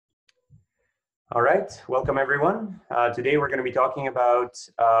All right, welcome everyone. Today we're going to be talking about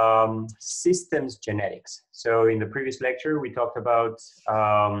systems genetics. So in the previous lecture, we talked about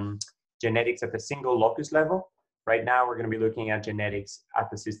genetics at the single locus level. Right now, we're going to be looking at genetics at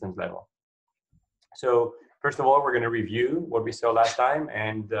the systems level. So first of all, we're going to review what we saw last time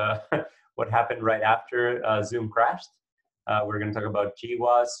and what happened right after Zoom crashed. We're going to talk about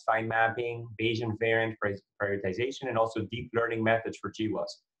GWAS, fine mapping, Bayesian variant prioritization, and also deep learning methods for GWAS,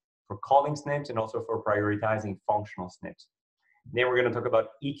 for calling SNPs and also for prioritizing functional SNPs. Then we're going to talk about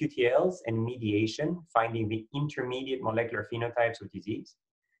eQTLs and mediation, finding the intermediate molecular phenotypes of disease.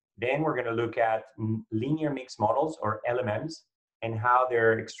 Then we're going to look at linear mixed models, or LMMs, and how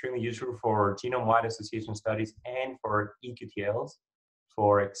they're extremely useful for genome-wide association studies and for eQTLs,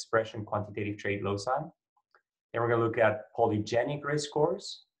 for expression quantitative trait loci. Then we're going to look at polygenic risk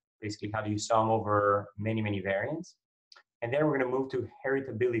scores, basically how do you sum over many, many variants. And then we're going to move to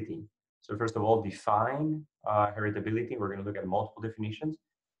heritability. So first of all, define heritability. We're going to look at multiple definitions.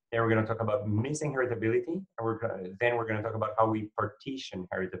 Then we're going to talk about missing heritability. And then we're going to talk about how we partition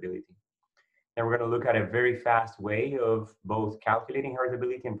heritability. Then we're going to look at a very fast way of both calculating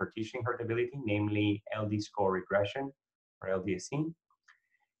heritability and partitioning heritability, namely SCoreregression, or LDSC.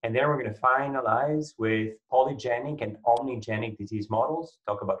 And then we're going to finalize with polygenic and Omnigenicdisease models,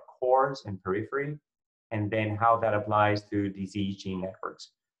 talk about cores and periphery, and then how that applies to disease gene networks.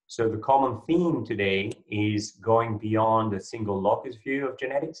 So the common theme today is going beyond a single locus view of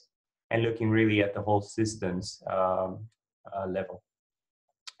genetics and looking really at the whole systems level.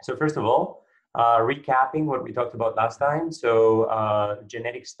 So first of all, recapping what we talked about last time. So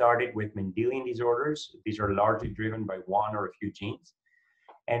genetics started with Mendelian disorders. These are largely driven by one or a few genes.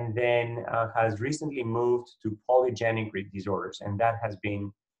 And then has recently moved to polygenic disorders. And that has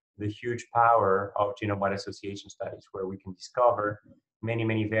been the huge power of genome-wide association studies, where we can discover many,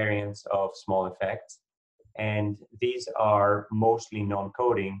 many variants of small effects. And these are mostly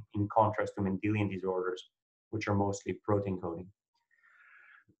non-coding, in contrast to Mendelian disorders, which are mostly protein coding.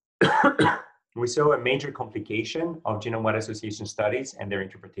 We saw a major complication of genome-wide association studies and their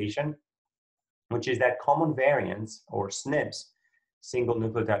interpretation, which is that common variants, or SNPs, single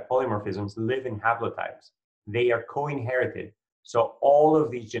nucleotide polymorphisms, live in haplotypes. They are co-inherited. So all of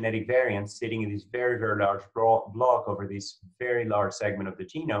these genetic variants sitting in this very, very large block over this very large segment of the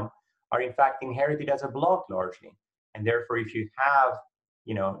genome are in fact inherited as a block largely. And therefore, if you have,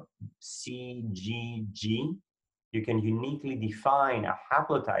 C, G, G, you can uniquely define a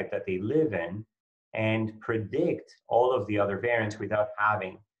haplotype that they live in and predict all of the other variants without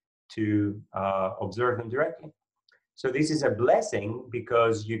having to observe them directly. So this is a blessing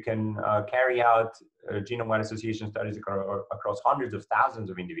because you can carry out genome-wide association studies across hundreds of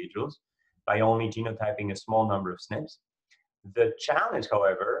thousands of individuals by only genotyping a small number of SNPs. The challenge,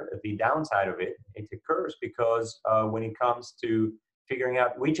 however, the downside of it occurs because when it comes to figuring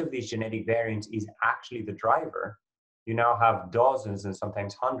out which of these genetic variants is actually the driver, you now have dozens and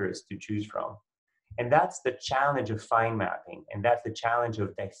sometimes hundreds to choose from. And that's the challenge of fine mapping. And that's the challenge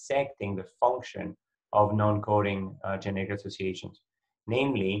of dissecting the function of non-coding genetic associations,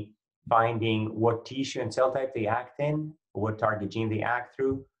 namely finding what tissue and cell type they act in, what target gene they act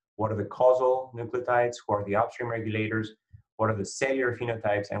through, what are the causal nucleotides, who are the upstream regulators, what are the cellular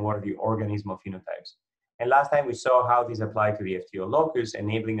phenotypes, and what are the organismal phenotypes. And last time we saw how these apply to the FTO locus,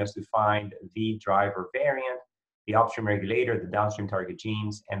 enabling us to find the driver variant, the upstream regulator, the downstream target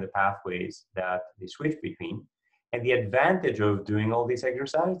genes, and the pathways that they switch between. And the advantage of doing all this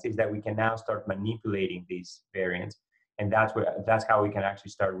exercise is that we can now start manipulating these variants. And that's how we can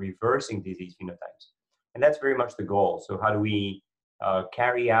actually start reversing disease phenotypes. And that's very much the goal. So how do we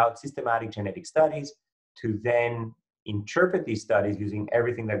carry out systematic genetic studies to then interpret these studies using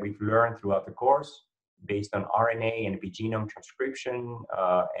everything that we've learned throughout the course based on RNA and epigenome transcription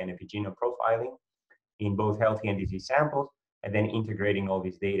and epigenome profiling in both healthy and disease samples, and then integrating all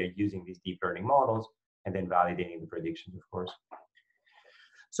this data using these deep learning models, and then validating the predictions, of course.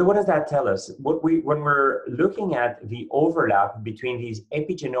 So what does that tell us? When we're looking at the overlap between these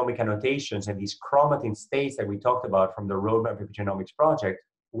epigenomic annotations and these chromatin states that we talked about from the Roadmap Epigenomics project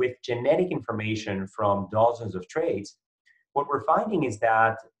with genetic information from dozens of traits, what we're finding is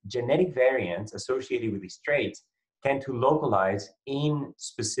that genetic variants associated with these traits tend to localize in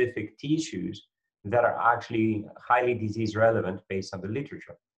specific tissues that are actually highly disease relevant based on the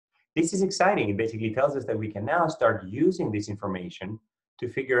literature. This is exciting. It basically tells us that we can now start using this information to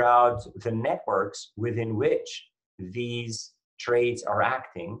figure out the networks within which these traits are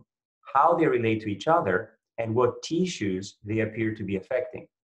acting, how they relate to each other, and what tissues they appear to be affecting.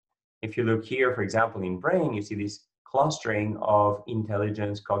 If you look here, for example, in brain, you see this clustering of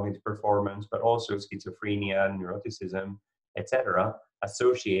intelligence, cognitive performance, but also schizophrenia, neuroticism, etc.,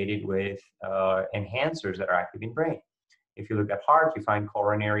 associated with enhancers that are active in brain. If you look at heart, you find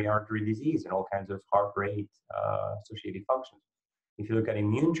coronary artery disease and all kinds of heart rate associated functions. If you look at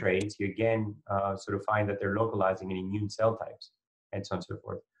immune traits, you again sort of find that they're localizing in immune cell types and so on and so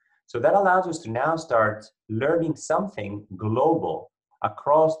forth. So that allows us to now start learning something global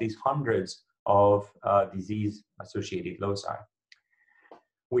across these hundreds of disease-associated loci.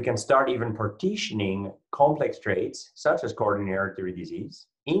 We can start even partitioning complex traits, such as coronary artery disease,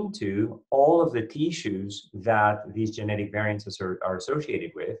 into all of the tissues that these genetic variants are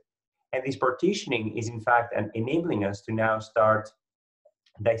associated with. And this partitioning is, in fact, enabling us to now start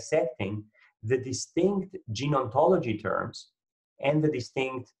dissecting the distinct gene ontology terms and the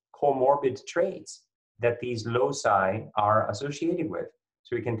distinct comorbid traits that these loci are associated with.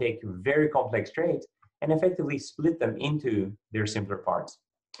 So we can take very complex traits and effectively split them into their simpler parts.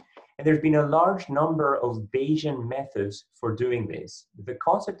 And there's been a large number of Bayesian methods for doing this. The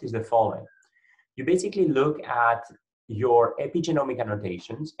concept is the following. You basically look at your epigenomic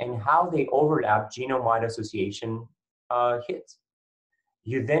annotations and how they overlap genome-wide association hits.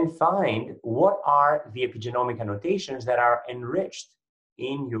 You then find what are the epigenomic annotations that are enriched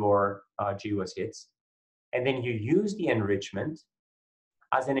in your GWAS hits. And then you use the enrichment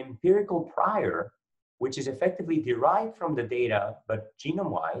as an empirical prior, which is effectively derived from the data, but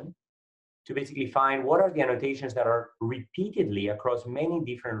genome-wide, to basically find what are the annotations that are repeatedly across many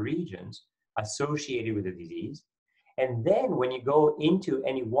different regions associated with the disease. And then when you go into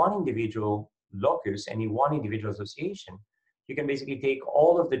any one individual locus, any one individual association, you can basically take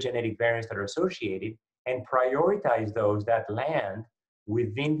all of the genetic variants that are associated and prioritize those that land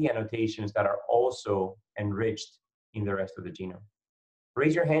within the annotations that are also enriched in the rest of the genome.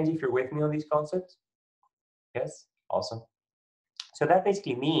 Raise your hands if you're with me on these concepts. Yes? Awesome. So that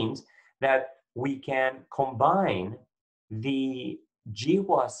basically means that we can combine the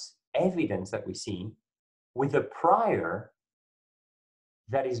GWAS evidence that we see with a prior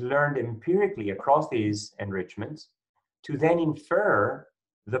that is learned empirically across these enrichments to then infer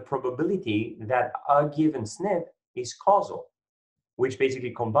the probability that a given SNP is causal, which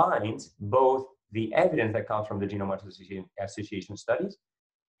basically combines both the evidence that comes from the genome association studies,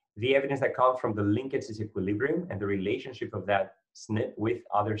 the evidence that comes from the linkage disequilibrium and the relationship of that SNP with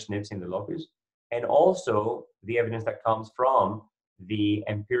other SNPs in the locus, and also the evidence that comes from the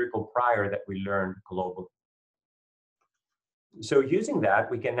empirical prior that we learned globally. So using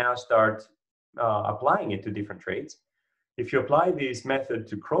that, we can now start applying it to different traits. If you apply this method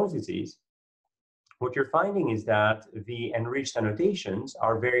to Crohn's disease, what you're finding is that the enriched annotations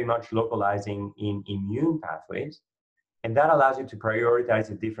are very much localizing in immune pathways, and that allows you to prioritize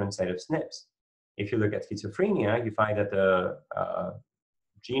a different set of SNPs. If you look at schizophrenia, you find that the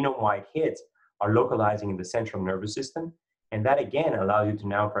genome-wide hits are localizing in the central nervous system, and that again allows you to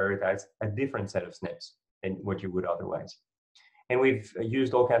now prioritize a different set of SNPs than what you would otherwise. And we've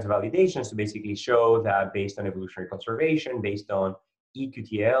used all kinds of validations to basically show that based on evolutionary conservation, based on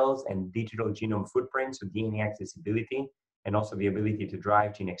eQTLs and digital genome footprints, so DNA accessibility, and also the ability to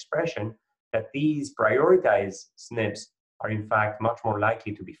drive gene expression, that these prioritized SNPs are in fact much more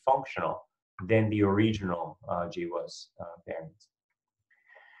likely to be functional than the original GWAS variants.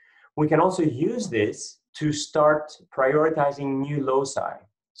 We can also use this to start prioritizing new loci.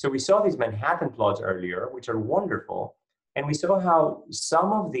 So we saw these Manhattan plots earlier, which are wonderful, and we saw how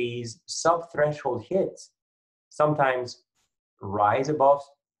some of these sub-threshold hits sometimes rise above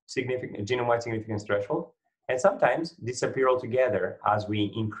significant genome-wide significance threshold, and sometimes disappear altogether as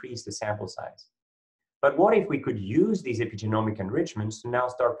we increase the sample size. But what if we could use these epigenomic enrichments to now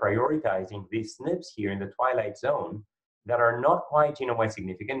start prioritizing these SNPs here in the twilight zone that are not quite genome-wide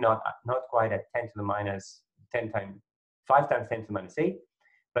significant, not quite at 10 to the minus 10 times, 5 times 10 to the minus 8,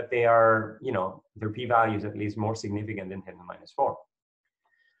 but they are, their p-values at least more significant than 10 to the minus 4.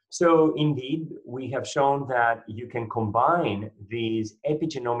 So indeed, we have shown that you can combine these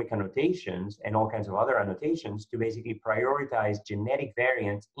epigenomic annotations and all kinds of other annotations to basically prioritize genetic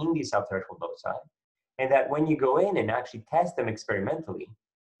variants in these subthreshold loci, and that when you go in and actually test them experimentally,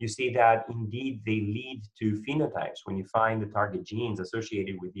 you see that indeed they lead to phenotypes. When you find the target genes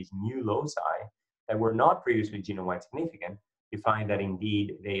associated with these new loci that were not previously genome-wide significant, you find that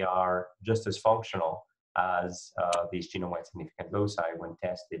indeed they are just as functional as these genome-wide significant loci when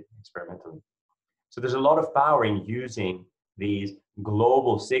tested experimentally. So there's a lot of power in using these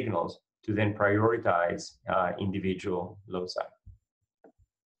global signals to then prioritize individual loci.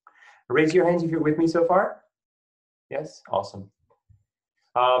 Raise your hands if you're with me so far. Yes, awesome.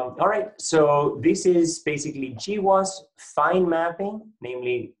 All right, so this is basically GWAS fine mapping,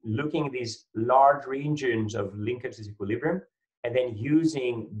 namely looking at these large regions of linkage disequilibrium, and then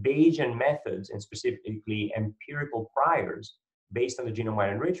using Bayesian methods and specifically empirical priors based on the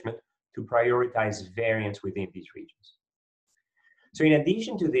genome-wide enrichment to prioritize variants within these regions. So in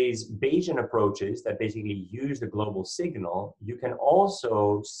addition to these Bayesian approaches that basically use the global signal, you can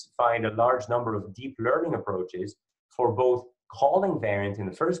also find a large number of deep learning approaches for both calling variants in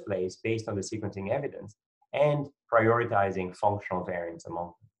the first place based on the sequencing evidence and prioritizing functional variants among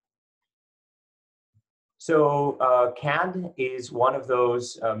them. So CAD is one of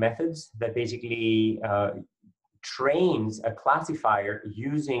those methods that basically trains a classifier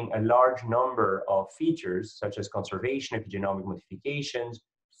using a large number of features such as conservation, epigenomic modifications,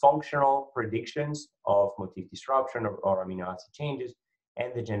 functional predictions of motif disruption or amino acid changes,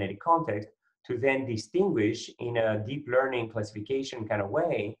 and the genetic context to then distinguish in a deep learning classification kind of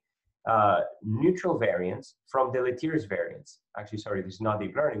way neutral variants from deleterious variants. Actually, sorry, this is not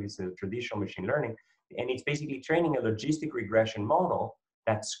deep learning, this is a traditional machine learning. And it's basically training a logistic regression model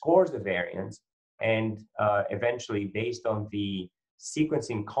that scores the variants and eventually, based on the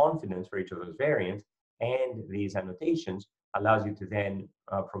sequencing confidence for each of those variants and these annotations, allows you to then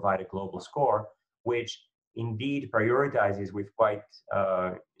provide a global score, which indeed prioritizes with quite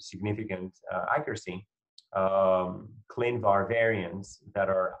significant accuracy ClinVar variants that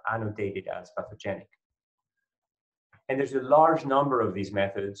are annotated as pathogenic. And there's a large number of these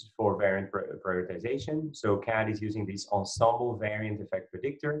methods for variant prioritization. So CAD is using this ensemble variant effect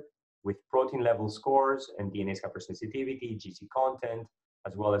predictor with protein level scores and DNA scapper sensitivity, GC content,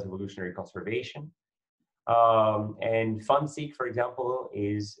 as well as evolutionary conservation. And FunSeq, for example,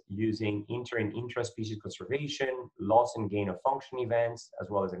 is using inter and intra-species conservation, loss and gain of function events, as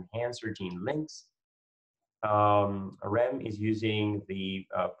well as enhancer gene links. REM is using the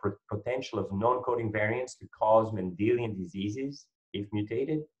potential of non-coding variants to cause Mendelian diseases if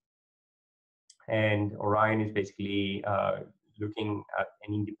mutated. And Orion is basically looking at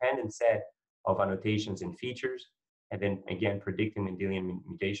an independent set of annotations and features, and then again predicting Mendelian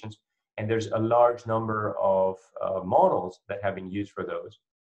mutations. And there's a large number of models that have been used for those.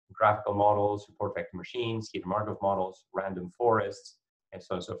 Graphical models, support vector machines, hidden Markov models, random forests, and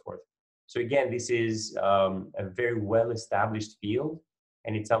so on and so forth. So again, this is a very well-established field,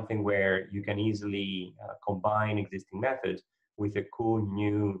 and it's something where you can easily combine existing methods with a cool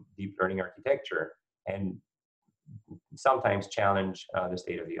new deep learning architecture and sometimes challenge the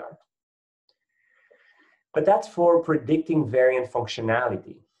state of the art. But that's for predicting variant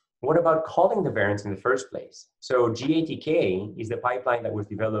functionality. What about calling the variants in the first place? So GATK is the pipeline that was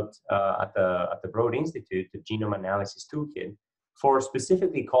developed at the Broad Institute, the Genome Analysis Toolkit, for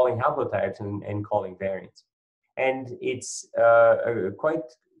specifically calling haplotypes and calling variants. And it's a quite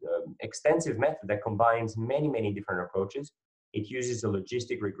extensive method that combines many, many different approaches. It uses a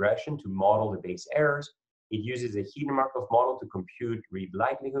logistic regression to model the base errors. It uses a hidden Markov model to compute read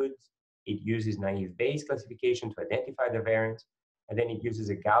likelihoods. It uses naive Bayes classification to identify the variants. And then it uses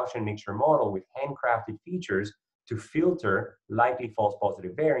a Gaussian mixture model with handcrafted features to filter likely false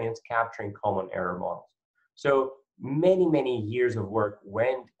positive variants, capturing common error models. So many, many years of work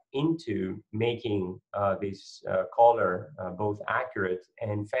went into making this caller both accurate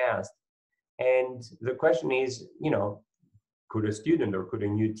and fast. And the question is, you know, could a student or could a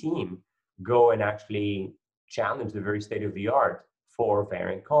new team go and actually challenge the very state of the art for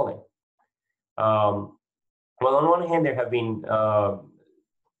variant calling? Well, on one hand, there have been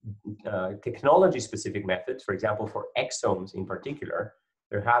technology-specific methods. For example, for exomes in particular,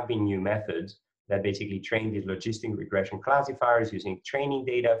 there have been new methods that basically train these logistic regression classifiers using training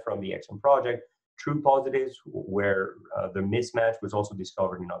data from the exome project, true positives, where the mismatch was also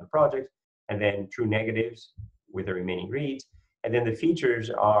discovered in other projects, and then true negatives with the remaining reads. And then the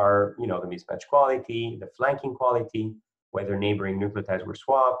features are, you know, the mismatch quality, the flanking quality, whether neighboring nucleotides were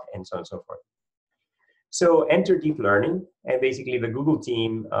swapped, and so on and so forth. So enter deep learning, and basically the Google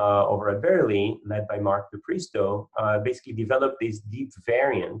team over at Verily, led by Mark DePristo, basically developed this deep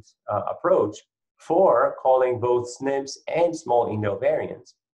variant approach for calling both SNPs and small indel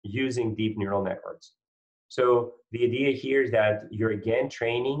variants using deep neural networks. So the idea here is that you're again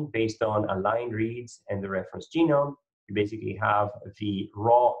training based on aligned reads and the reference genome. You basically have the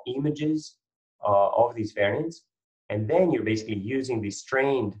raw images of these variants, and then you're basically using this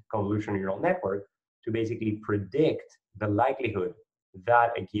trained convolutional neural network to basically predict the likelihood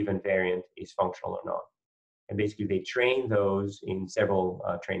that a given variant is functional or not. And basically they train those in several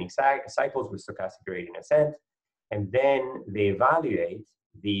training cycles with stochastic gradient ascent, and then they evaluate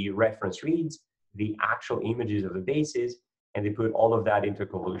the reference reads, the actual images of the bases, and they put all of that into a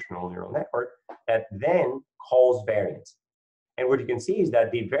convolutional neural network that then calls variants. And what you can see is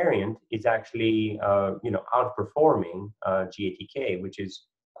that the variant is actually, outperforming GATK, which is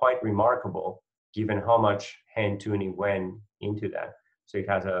quite remarkable given how much hand tuning went into that. So it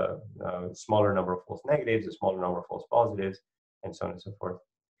has a smaller number of false negatives, a smaller number of false positives, and so on and so forth.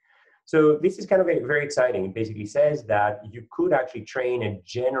 So this is kind of very exciting. It basically says that you could actually train a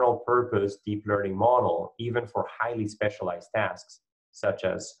general purpose deep learning model, even for highly specialized tasks, such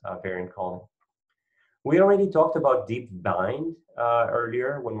as variant calling. We already talked about deep bind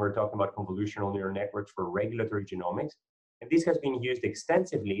earlier when we were talking about convolutional neural networks for regulatory genomics. And this has been used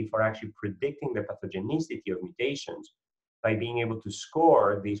extensively for actually predicting the pathogenicity of mutations by being able to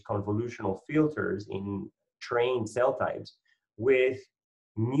score these convolutional filters in trained cell types with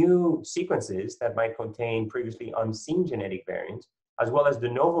new sequences that might contain previously unseen genetic variants, as well as de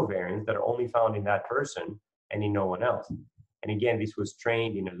novo variants that are only found in that person and in no one else. And again, this was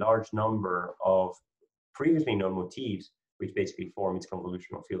trained in a large number of previously known motifs, which basically form its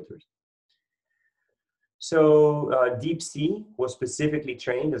convolutional filters. So DeepC was specifically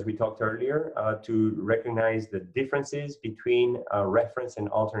trained, as we talked earlier, to recognize the differences between reference and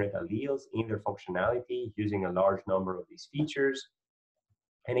alternate alleles in their functionality using a large number of these features.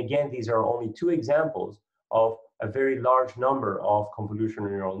 And again, these are only two examples of a very large number of convolutional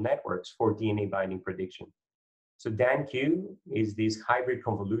neural networks for DNA binding prediction. So DanQ is this hybrid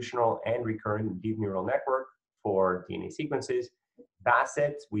convolutional and recurrent deep neural network for DNA sequences.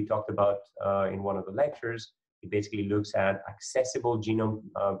 Basset, we talked about in one of the lectures. It basically looks at accessible genome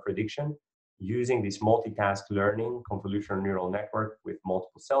prediction using this multitask learning convolutional neural network with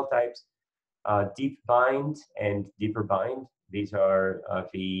multiple cell types. DeepBind and DeeperBind, these are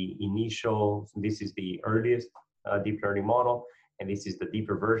the initial, this is the earliest deep learning model, and this is the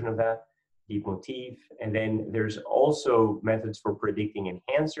deeper version of that, DeepMotif. And then there's also methods for predicting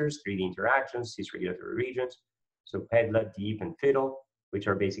enhancers, 3D interactions, cis-regulatory regions. So PEDLA, Deep, and Fiddle, which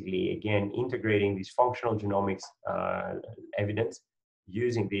are basically, again, integrating these functional genomics evidence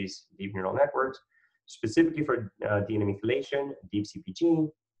using these deep neural networks, specifically for DNA methylation, DeepCPG,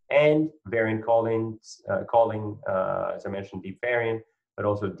 and variant calling, as I mentioned, deep variant, but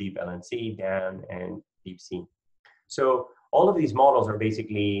also deep LNC, DAN, and DeepC. So all of these models are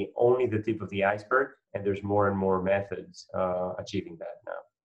basically only the tip of the iceberg, and there's more and more methods achieving that now.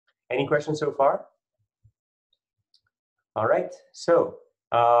 Any questions so far? All right, so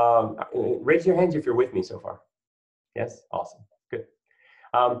raise your hands if you're with me so far. Yes, awesome, good.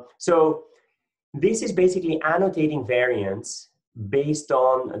 So this is basically annotating variants based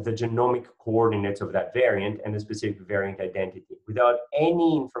on the genomic coordinates of that variant and the specific variant identity without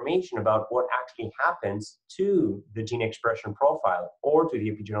any information about what actually happens to the gene expression profile or to the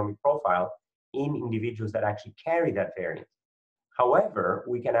epigenomic profile in individuals that actually carry that variant. However,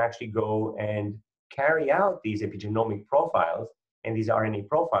 we can actually go and carry out these epigenomic profiles and these RNA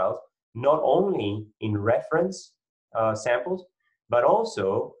profiles not only in reference samples, but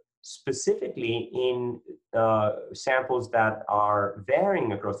also specifically in samples that are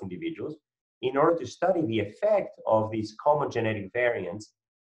varying across individuals in order to study the effect of these common genetic variants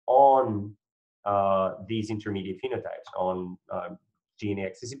on these intermediate phenotypes, on DNA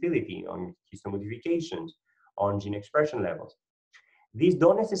accessibility, on histone modifications, on gene expression levels. These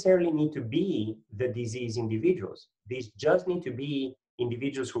don't necessarily need to be the disease individuals. These just need to be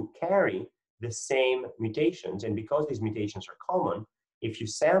individuals who carry the same mutations. And because these mutations are common, if you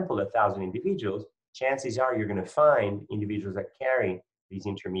sample 1,000 individuals, chances are you're going to find individuals that carry these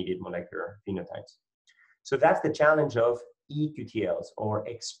intermediate molecular phenotypes. So that's the challenge of eQTLs, or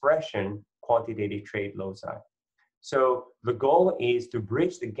expression quantitative trait loci. So the goal is to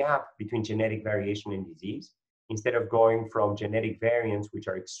bridge the gap between genetic variation and disease, instead of going from genetic variants, which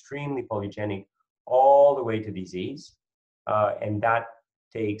are extremely polygenic, all the way to disease. And that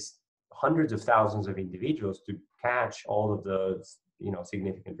takes hundreds of thousands of individuals to catch all of the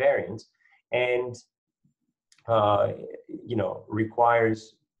significant variants, and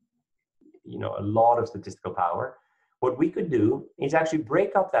requires a lot of statistical power. What we could do is actually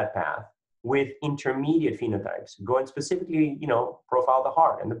break up that path with intermediate phenotypes, go and specifically profile the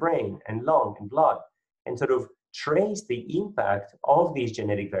heart and the brain and lung and blood, and sort of trace the impact of these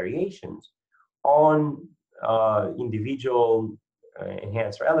genetic variations on individual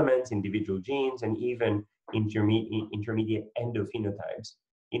enhancer elements, individual genes, and even intermediate endophenotypes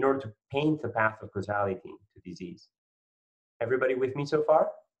in order to paint the path of causality to disease. Everybody with me so far?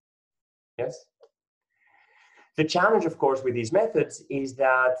 Yes? The challenge, of course, with these methods is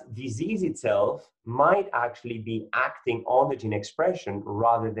that disease itself might actually be acting on the gene expression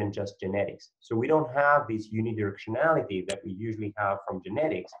rather than just genetics. So we don't have this unidirectionality that we usually have from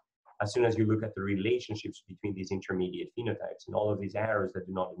genetics as soon as you look at the relationships between these intermediate phenotypes. And all of these arrows that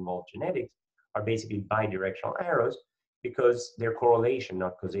do not involve genetics are basically bidirectional arrows because they're correlation,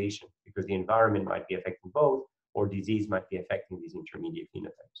 not causation, because the environment might be affecting both or disease might be affecting these intermediate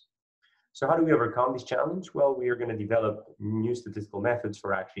phenotypes. So how do we overcome this challenge? Well, we are going to develop new statistical methods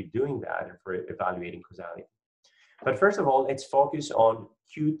for actually doing that and for evaluating causality. But first of all, let's focus on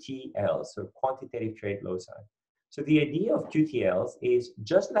QTLs, so quantitative trait loci. So the idea of QTLs is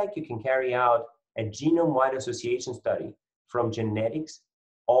just like you can carry out a genome-wide association study from genetics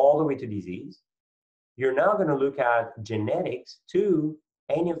all the way to disease, you're now going to look at genetics to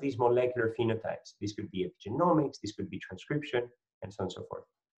any of these molecular phenotypes. This could be epigenomics, this could be transcription, and so on and so forth.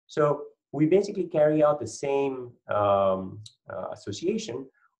 So we basically carry out the same association,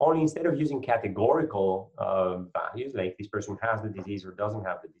 only instead of using categorical values, like this person has the disease or doesn't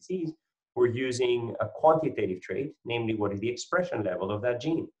have the disease, we're using a quantitative trait, namely what is the expression level of that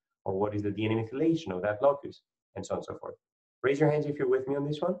gene, or what is the DNA methylation of that locus, and so on and so forth. Raise your hands if you're with me on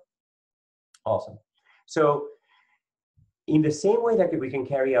this one. Awesome. So in the same way that we can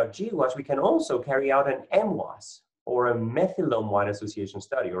carry out GWAS, we can also carry out an MWAS, or a methylome-wide association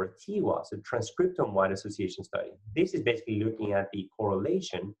study, or a TWAS, a transcriptome-wide association study. This is basically looking at the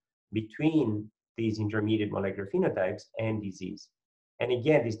correlation between these intermediate molecular phenotypes and disease. And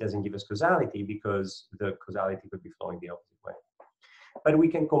again, this doesn't give us causality because the causality could be flowing the opposite way. But we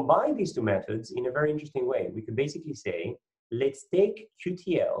can combine these two methods in a very interesting way. We could basically say, let's take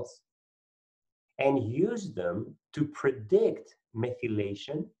QTLs and use them to predict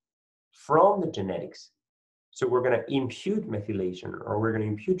methylation from the genetics. So we're going to impute methylation, or we're going to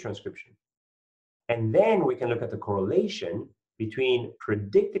impute transcription. And then we can look at the correlation between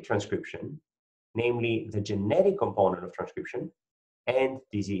predicted transcription, namely the genetic component of transcription, and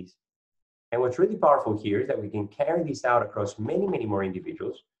disease. And what's really powerful here is that we can carry this out across many, many more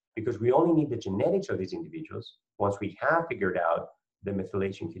individuals, because we only need the genetics of these individuals once we have figured out the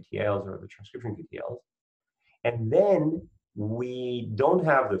methylation QTLs or the transcription QTLs. And then we don't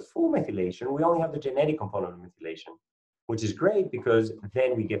have the full methylation, we only have the genetic component of methylation, which is great because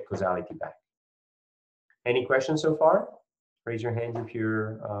then we get causality back. Any questions so far? Raise your hand if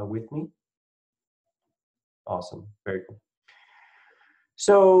you're with me. Awesome, very cool.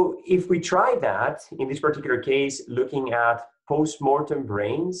 So if we try that, in this particular case, looking at post-mortem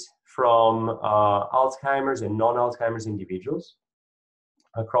brains from Alzheimer's and non-Alzheimer's individuals,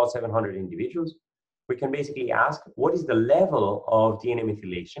 across 700 individuals, we can basically ask, what is the level of DNA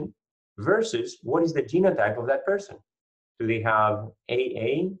methylation versus what is the genotype of that person? Do they have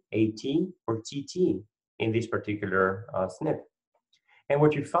AA, AT, or TT in this particular SNP? And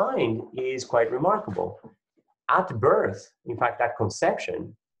what you find is quite remarkable. At birth, in fact, at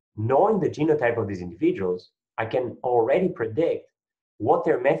conception, knowing the genotype of these individuals, I can already predict what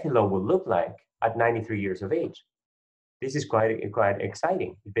their methylome will look like at 93 years of age. This is quite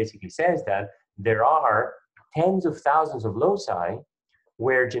exciting. It basically says that there are tens of thousands of loci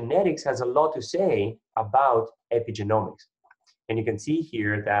where genetics has a lot to say about epigenomics. And you can see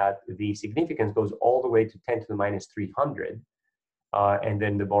here that the significance goes all the way to 10 to the minus 300. And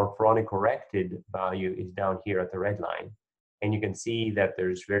then the morphologic corrected value is down here at the red line. And you can see that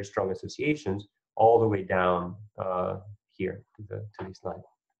there's very strong associations all the way down here to this line.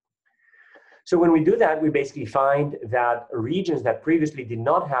 So when we do that, we basically find that regions that previously did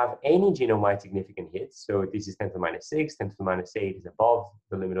not have any genome-wide significant hits, so this is 10 to the minus 6, 10 to the minus 8 is above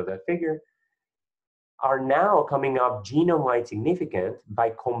the limit of that figure, are now coming up genome-wide significant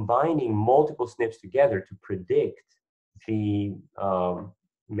by combining multiple SNPs together to predict the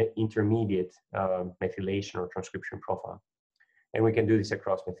intermediate methylation or transcription profile. And we can do this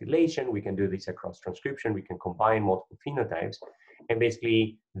across methylation, we can do this across transcription, we can combine multiple phenotypes, and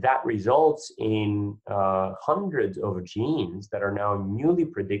basically that results in hundreds of genes that are now newly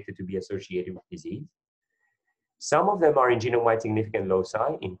predicted to be associated with disease. Some of them are in genome-wide significant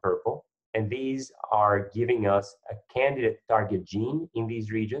loci in purple, and these are giving us a candidate target gene in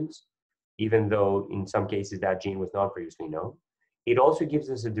these regions, even though in some cases that gene was not previously known. It also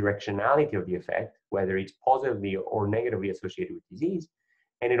gives us a directionality of the effect, whether it's positively or negatively associated with disease.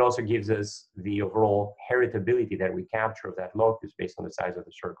 And it also gives us the overall heritability that we capture of that locus based on the size of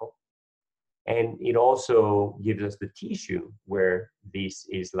the circle. And it also gives us the tissue where this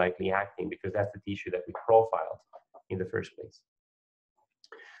is likely acting, because that's the tissue that we profiled in the first place.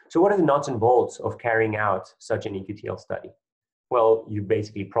 So what are the nuts and bolts of carrying out such an eQTL study? Well, you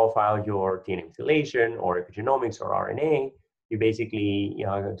basically profile your DNA methylation or epigenomics or RNA. You basically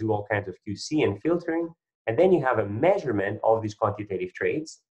do all kinds of QC and filtering. And then you have a measurement of these quantitative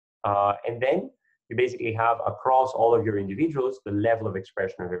traits. And then you basically have across all of your individuals the level of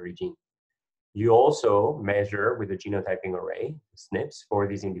expression of every gene. You also measure with a genotyping array, SNPs, for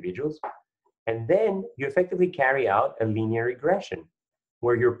these individuals. And then you effectively carry out a linear regression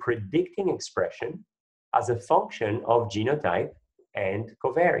where you're predicting expression as a function of genotype and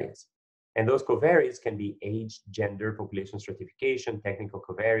covariates. And those covariates can be age, gender, population stratification, technical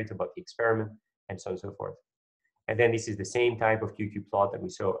covariates about the experiment, and so on and so forth. And then this is the same type of QQ plot that we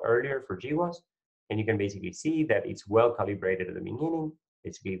saw earlier for GWAS. And you can basically see that it's well calibrated at the beginning.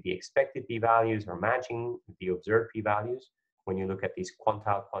 Basically, the expected p-values are matching the observed p-values when you look at this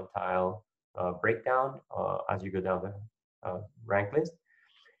quantile breakdown as you go down the rank list.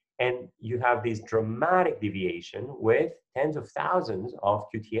 And you have this dramatic deviation with tens of thousands of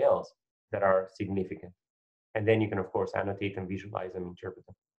QTLs that are significant. And then you can, of course, annotate and visualize them, interpret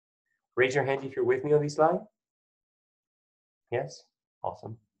them. Raise your hand if you're with me on this slide. Yes?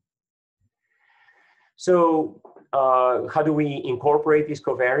 Awesome. So how do we incorporate these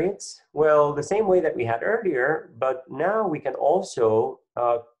covariates? Well, the same way that we had earlier, but now we can also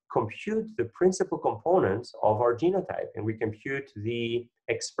compute the principal components of our genotype, and we compute the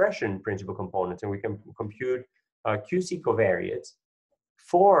expression principal components, and we can compute QC covariates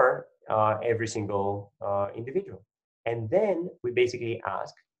for every single individual. And then we basically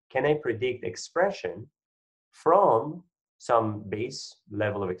ask, can I predict expression from some base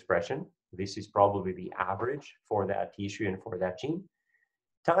level of expression? This is probably the average for that tissue and for that gene,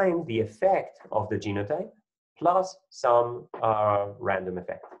 times the effect of the genotype plus some random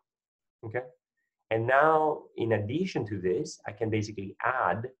effect, okay? And now, in addition to this, I can basically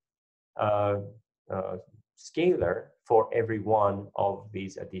add a scalar for every one of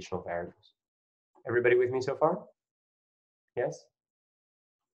these additional variables. Everybody with me so far? Yes?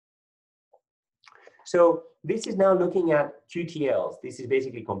 So this is now looking at QTLs. This is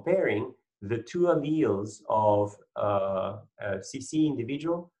basically comparing the two alleles of a CC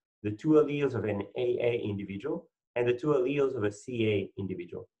individual, the two alleles of an AA individual, and the two alleles of a CA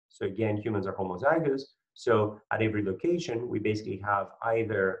individual. So again, humans are homozygous. So at every location, we basically have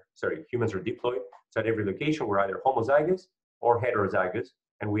either, humans are diploid. So at every location, we're either homozygous or heterozygous.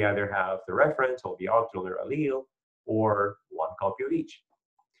 And we either have the reference or the orthogonal allele or one copy of each.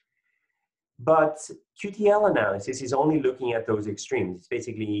 But QTL analysis is only looking at those extremes. It's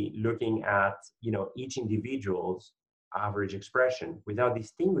basically looking at each individual's average expression without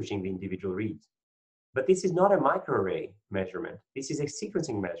distinguishing the individual reads. But this is not a microarray measurement. This is a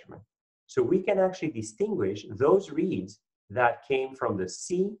sequencing measurement. So we can actually distinguish those reads that came from the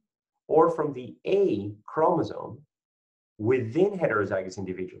C or from the A chromosome within heterozygous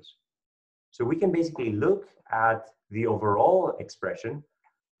individuals. So we can basically look at the overall expression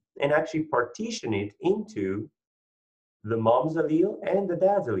and actually partition it into the mom's allele and the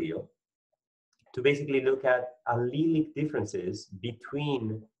dad's allele to basically look at allelic differences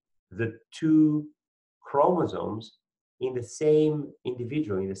between the two chromosomes in the same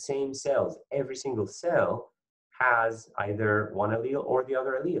individual, in the same cells. Every single cell has either one allele or the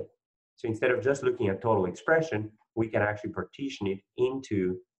other allele. So instead of just looking at total expression, we can actually partition it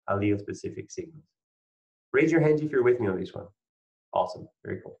into allele-specific signals. Raise your hands if you're with me on this one. Awesome,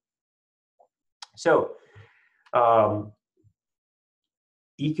 very cool. So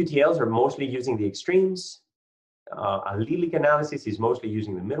eQTLs are mostly using the extremes. Allelic analysis is mostly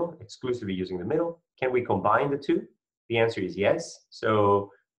using the middle, exclusively using the middle. Can we combine the two? The answer is yes.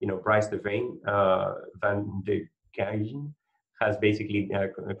 So, Bryce van de Geijen has basically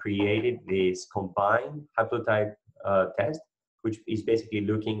created this combined haplotype test, which is basically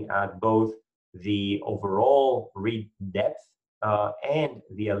looking at both the overall read depth and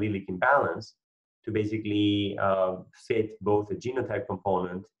the allelic imbalance to basically fit both a genotype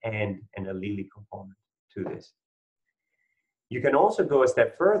component and an allelic component to this. You can also go a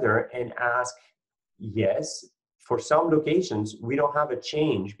step further and ask, yes, for some locations, we don't have a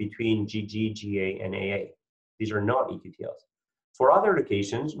change between GG, GA, and AA. These are not eQTLs. For other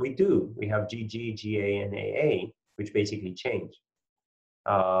locations, we do. We have GG, GA, and AA, which basically change.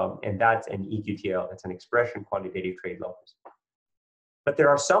 And that's an eQTL. That's an expression quantitative trait locus. But there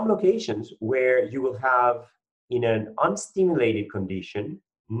are some locations where you will have, in an unstimulated condition,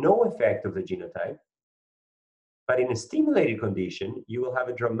 no effect of the genotype. But in a stimulated condition, you will have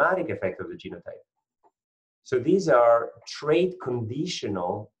a dramatic effect of the genotype. So these are trait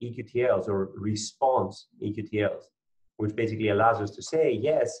conditional eQTLs or response eQTLs, which basically allows us to say,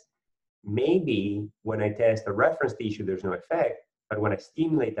 yes, maybe when I test a reference tissue, there's no effect, but when I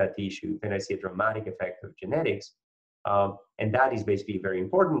stimulate that tissue, then I see a dramatic effect of genetics. And that is basically very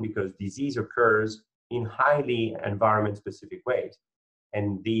important because disease occurs in highly environment-specific ways.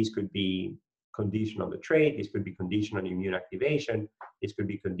 And these could be conditioned on the trait, this could be conditioned on immune activation, this could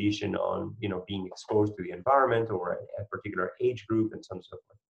be conditioned on being exposed to the environment or a particular age group and so on and so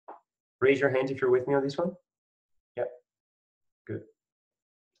forth. Raise your hands if you're with me on this one. Yeah, good.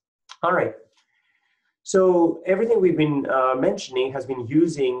 All right. So everything we've been mentioning has been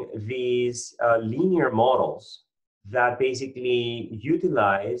using these linear models that basically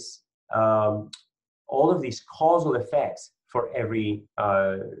utilize all of these causal effects for every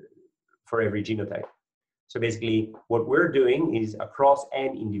genotype. So basically, what we're doing is across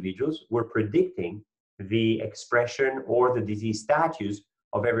n individuals, we're predicting the expression or the disease status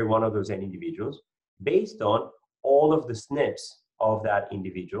of every one of those n individuals based on all of the SNPs of that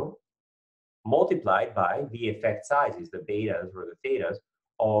individual multiplied by the effect sizes, the betas or the thetas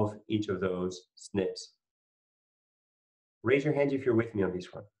of each of those SNPs. Raise your hands if you're with me on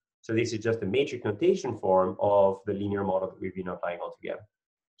this one. So this is just a matrix notation form of the linear model that we've been applying all together.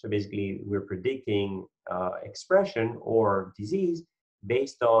 So basically, we're predicting expression or disease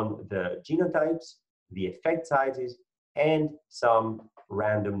based on the genotypes, the effect sizes, and some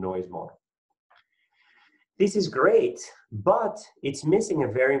random noise model. This is great, but it's missing a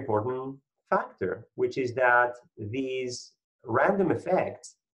very important factor, which is that these random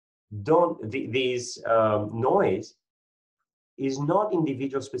effects noise is not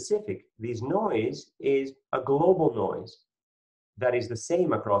individual specific. This noise is a global noise that is the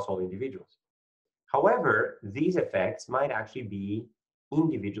same across all individuals. However, these effects might actually be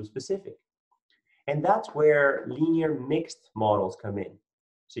individual specific. And that's where linear mixed models come in.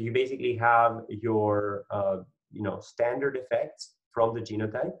 So you basically have your standard effects from the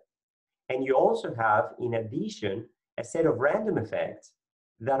genotype. And you also have, in addition, a set of random effects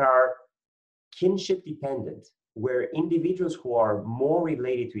that are kinship dependent, where individuals who are more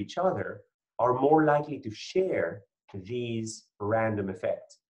related to each other are more likely to share these random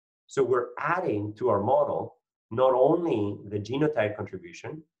effects. So we're adding to our model not only the genotype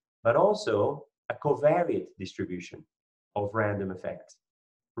contribution, but also a covariate distribution of random effects.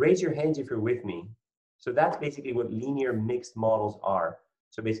 Raise your hands if you're with me. So that's basically what linear mixed models are.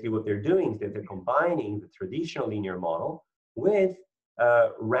 So basically what they're doing is that they're combining the traditional linear model with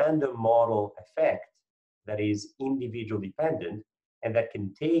a random model effect that is individual dependent and that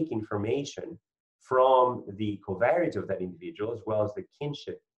can take information from the covariates of that individual as well as the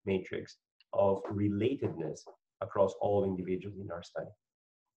kinship matrix of relatedness across all individuals in our study.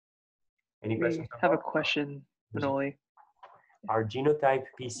 Any questions? We have a question, Manoli. Are genotype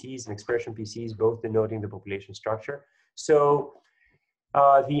PCs and expression PCs both denoting the population structure? So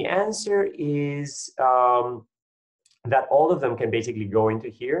the answer is that all of them can basically go into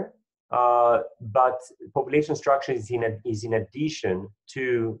here, but population structure is in addition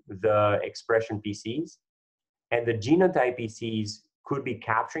to the expression PCs, and the genotype PCs could be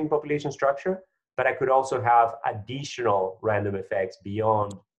capturing population structure, but I could also have additional random effects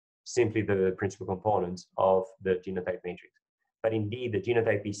beyond simply the principal components of the genotype matrix. But indeed, the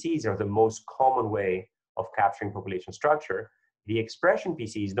genotype PCs are the most common way of capturing population structure. The expression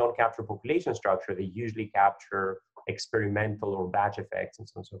PCs don't capture population structure. They usually capture experimental or batch effects and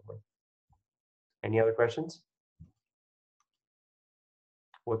so on and so forth. Any other questions?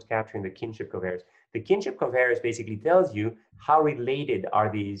 What's capturing the kinship covariates? The kinship covariates basically tells you how related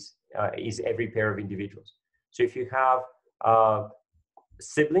are these, is every pair of individuals. So if you have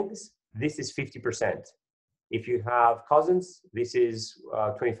siblings, this is 50%. If you have cousins, this is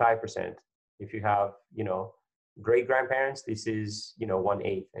 25%. If you have, great grandparents, this is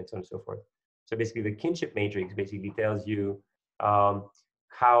 1/8, and so on and so forth. So basically, the kinship matrix basically tells you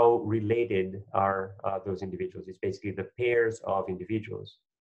how related are those individuals. It's basically the pairs of individuals.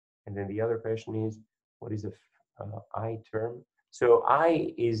 And then the other question is, what is the I term? So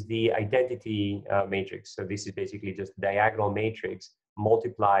I is the identity matrix. So this is basically just diagonal matrix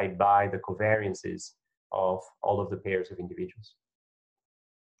multiplied by the covariances of all of the pairs of individuals.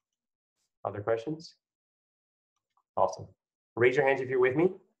 Other questions? Awesome. Raise your hands if you're with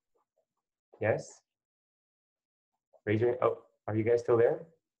me. Yes? Raise your, oh, are you guys still there?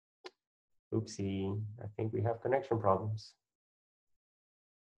 Oopsie, I think we have connection problems.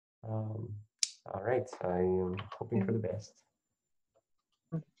 All right, I am hoping for the best.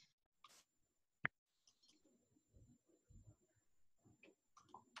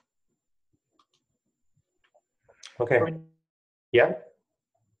 Okay, yeah?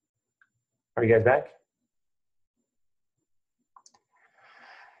 Are you guys back?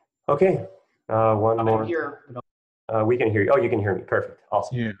 Okay, one more. We can hear you. Oh, you can hear me. Perfect.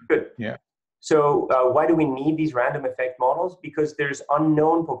 Awesome. Yeah. Good. Yeah. So why do we need these random effect models? Because there's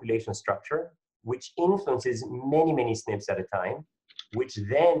unknown population structure, which influences many, many SNPs at a time, which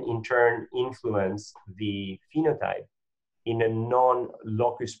then in turn influence the phenotype in a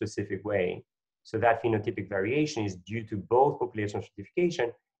non-locus specific way. So that phenotypic variation is due to both population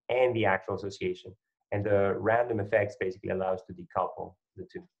stratification and the actual association. And the random effects basically allows to decouple the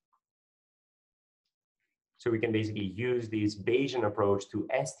two. So we can basically use this Bayesian approach to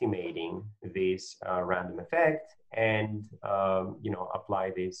estimating this random effect and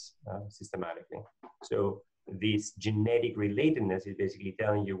apply this systematically. So this genetic relatedness is basically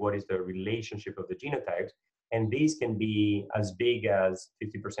telling you what is the relationship of the genotypes. And these can be as big as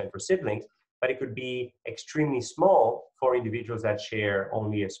 50% for siblings, but it could be extremely small for individuals that share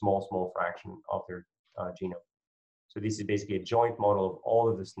only a small fraction of their genome. So this is basically a joint model of all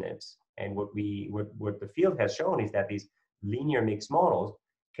of the SNPs. And what the field has shown is that these linear mixed models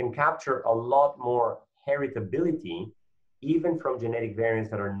can capture a lot more heritability, even from genetic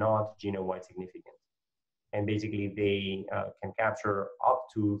variants that are not genome-wide significant. And basically, they can capture up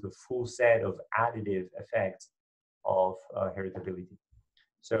to the full set of additive effects of heritability.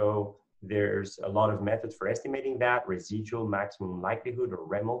 So there's a lot of methods for estimating that. Residual maximum likelihood, or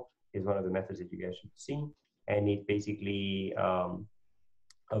REML, is one of the methods that you guys should see. And it basically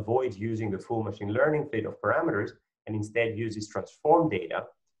avoids using the full machine learning fit of parameters and instead uses transformed data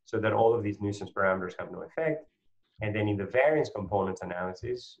so that all of these nuisance parameters have no effect. And then in the variance components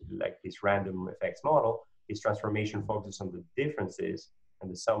analysis, like this random effects model, this transformation focuses on the differences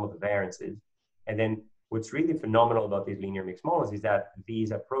and the sum of the variances. And then what's really phenomenal about these linear mixed models is that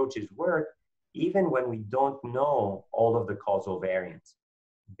these approaches work even when we don't know all of the causal variants.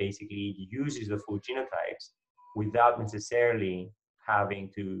 Basically, it uses the full genotypes without necessarily having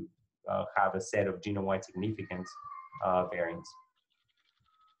to have a set of genome-wide significance variants.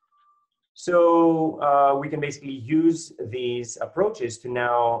 So we can basically use these approaches to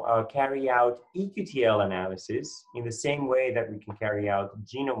now carry out eQTL analysis in the same way that we can carry out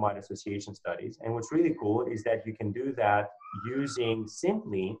genome-wide association studies. And what's really cool is that you can do that using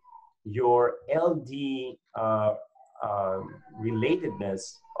simply your LD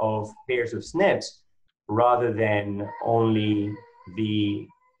relatedness of pairs of SNPs rather than only the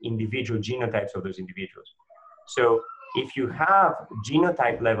individual genotypes of those individuals. So if you have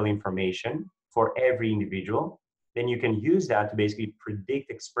genotype level information for every individual, then you can use that to basically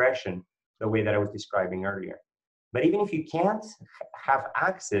predict expression the way that I was describing earlier. But even if you can't have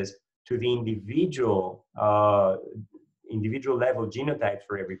access to the individual level genotypes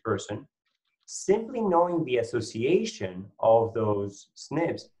for every person, simply knowing the association of those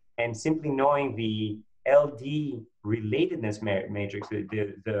SNPs and simply knowing the LD relatedness matrix,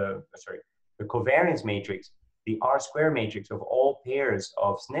 the covariance matrix, the R-square matrix of all pairs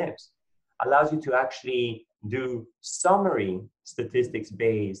of SNPs, allows you to actually do summary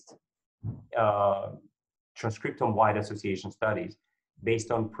statistics-based transcriptome-wide association studies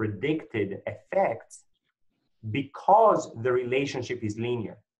based on predicted effects because the relationship is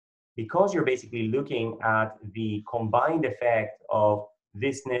linear. Because you're basically looking at the combined effect of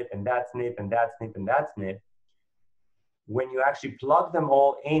this SNP and that SNP and that SNP and that SNP, when you actually plug them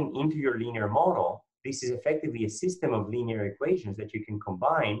all into your linear model, this is effectively a system of linear equations that you can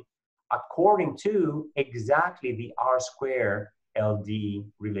combine according to exactly the R-square LD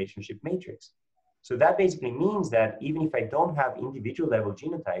relationship matrix. So that basically means that even if I don't have individual level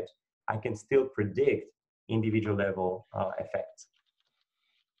genotypes, I can still predict individual level effects.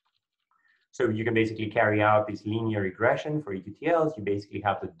 So you can basically carry out this linear regression for eQTLs. You basically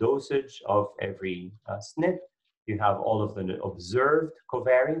have the dosage of every SNP. You have all of the observed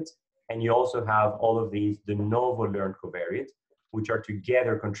covariates, and you also have all of these de novo learned covariates, which are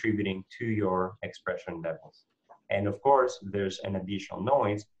together contributing to your expression levels. And of course, there's an additional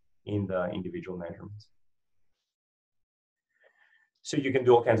noise in the individual measurements. So you can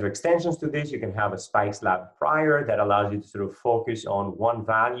do all kinds of extensions to this. You can have a spikes lab prior that allows you to sort of focus on one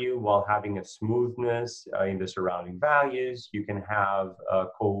value while having a smoothness in the surrounding values. You can have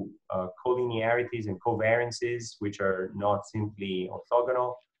collinearities and covariances, which are not simply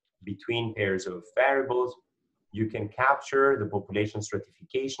orthogonal between pairs of variables. You can capture the population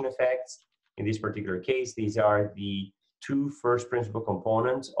stratification effects. In this particular case, these are the two first principal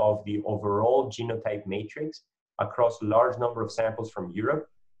components of the overall genotype matrix across a large number of samples from Europe.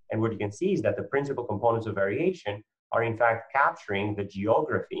 And what you can see is that the principal components of variation are in fact capturing the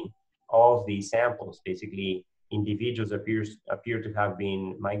geography of these samples. Basically, individuals appear to have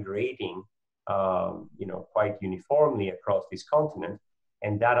been migrating quite uniformly across this continent.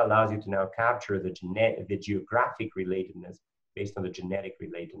 And that allows you to now capture the geographic relatedness based on the genetic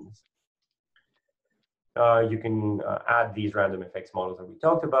relatedness. You can add these random effects models that we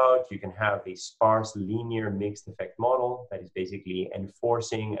talked about. You can have a sparse linear mixed effect model that is basically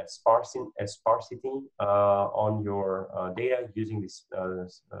enforcing a sparsity on your data using this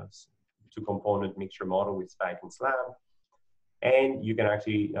two-component mixture model with spike and slab. And you can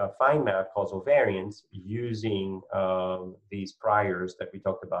actually fine map causal variance using these priors that we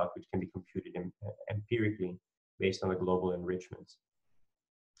talked about, which can be computed empirically based on the global enrichments.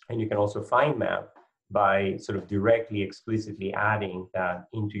 And you can also fine map by sort of directly, explicitly adding that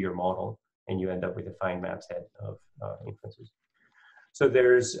into your model, and you end up with a fine map set of inferences. So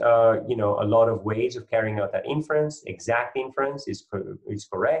there's a lot of ways of carrying out that inference. Exact inference is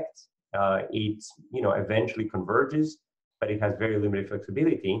correct. It eventually converges, but it has very limited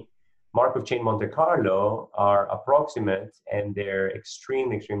flexibility. Markov chain Monte Carlo are approximate, and they're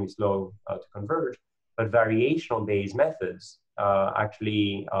extremely slow to converge. But variational Bayes methods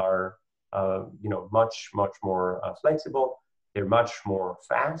actually are much more flexible. They're much more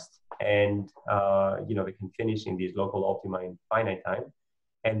fast, and they can finish in these local optima in finite time.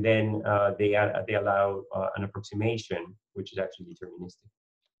 And then they allow an approximation, which is actually deterministic.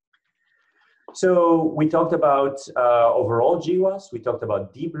 So we talked about overall GWAS. We talked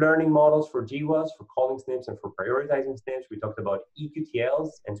about deep learning models for GWAS, for calling SNPs and for prioritizing SNPs. We talked about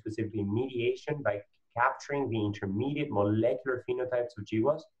eQTLs and specifically mediation by capturing the intermediate molecular phenotypes of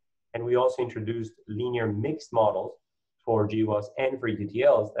GWAS. And we also introduced linear mixed models for GWAS and for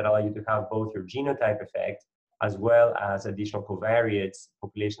eQTLs that allow you to have both your genotype effect as well as additional covariates,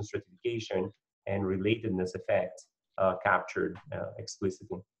 population stratification, and relatedness effect captured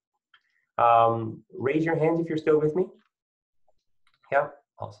explicitly. Raise your hands if you're still with me. Yeah,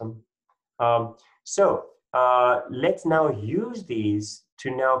 awesome. So let's now use these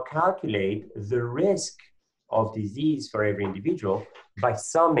to now calculate the risk of disease for every individual by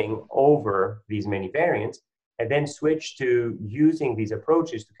summing over these many variants, and then switch to using these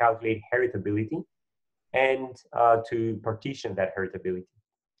approaches to calculate heritability and to partition that heritability.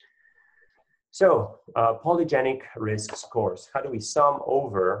 So polygenic risk scores. How do we sum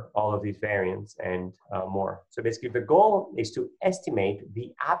over all of these variants and more? So basically the goal is to estimate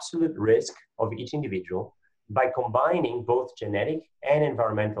the absolute risk of each individual by combining both genetic and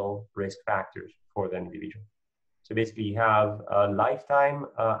environmental risk factors for that individual. So basically you have a lifetime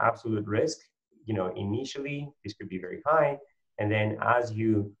absolute risk. Initially this could be very high, and then as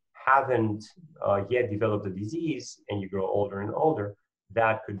you haven't yet developed the disease and you grow older and older,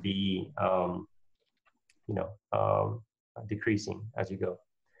 that could be decreasing as you go.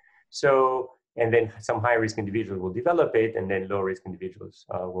 So, and then some high risk individuals will develop it, and then low risk individuals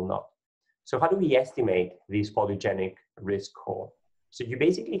will not. So how do we estimate this polygenic risk score? So you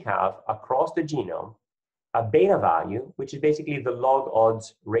basically have across the genome a beta value, which is basically the log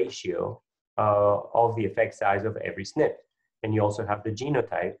odds ratio of the effect size of every SNP. And you also have the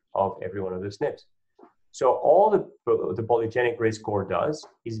genotype of every one of the SNPs. So all the polygenic risk score does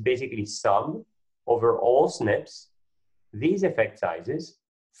is basically sum over all SNPs these effect sizes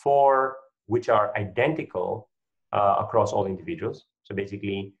for which are identical across all individuals. So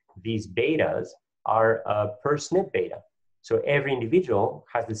basically these betas are per SNP beta. So every individual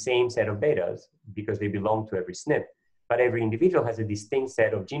has the same set of betas because they belong to every SNP, but every individual has a distinct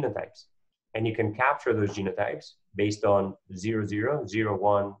set of genotypes. And you can capture those genotypes based on 0, 0, 0,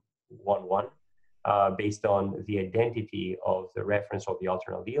 1, 1, 1, based on the identity of the reference of the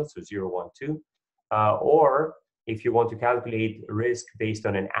alternate allele, so 0, 1, 2. Or if you want to calculate risk based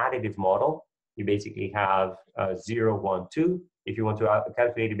on an additive model, you basically have 0, 1, 2. If you want to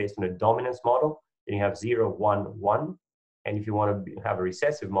calculate it based on a dominance model, then you have 0, 1, 1. And if you want to have a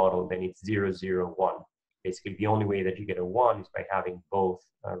recessive model, then it's 0, 0, 1. Basically, the only way that you get a 1 is by having both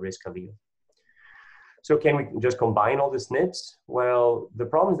risk alleles. So can we just combine all the SNPs? Well, the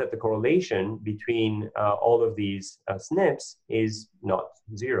problem is that the correlation between all of these SNPs is not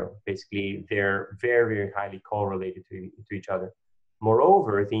 0. Basically, they're very highly correlated to each other.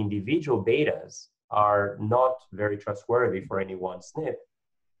 Moreover, the individual betas are not very trustworthy for any one SNP.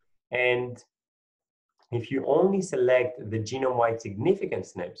 And if you only select the genome-wide significant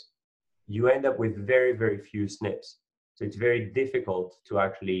SNPs, you end up with very few SNPs. So it's very difficult to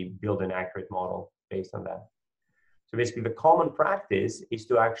actually build an accurate model based on that. So basically the common practice is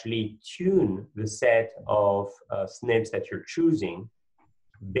to actually tune the set of SNPs that you're choosing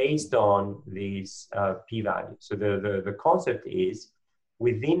based on these p-values. So the concept is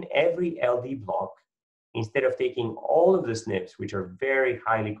within every LD block, instead of taking all of the SNPs, which are very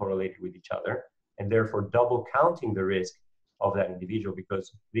highly correlated with each other, and therefore double counting the risk of that individual,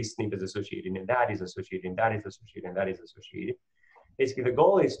 because this SNP is associated and that is associated and that is associated and that is associated. Basically, the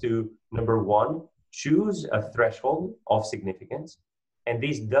goal is to, number one, choose a threshold of significance. And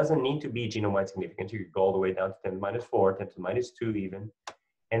this doesn't need to be genome-wide significance. You could go all the way down to 10 to the minus 4, 10 to the minus 2 even.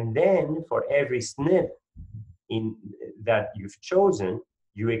 And then for every SNP that you've chosen,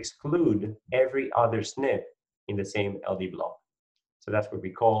 you exclude every other SNP in the same LD block. So that's what we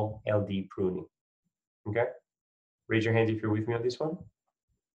call LD pruning. Okay? Raise your hands if you're with me on this one.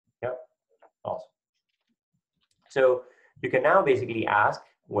 Yep. Awesome. So you can now basically ask,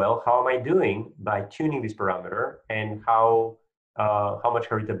 well, how am I doing by tuning this parameter, and how much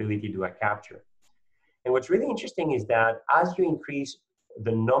heritability do I capture? And what's really interesting is that as you increase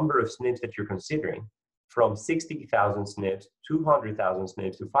the number of SNPs that you're considering, from 60,000 SNPs, 200,000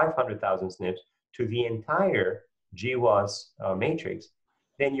 SNPs, to 500,000 SNPs, to the entire GWAS matrix,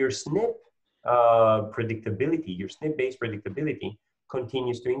 then your SNP predictability, your SNP-based predictability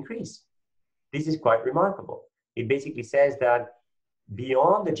continues to increase. This is quite remarkable. It basically says that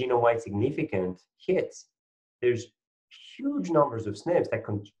beyond the genome-wide significant hits, there's huge numbers of SNPs that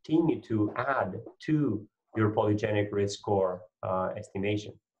continue to add to your polygenic risk score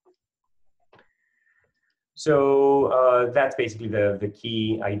estimation. So that's basically the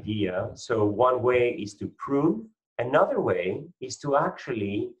key idea. So one way is to prune. Another way is to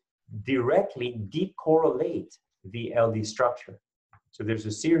actually directly decorrelate the LD structure. So there's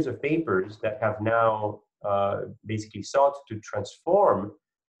a series of papers that have now basically sought to transform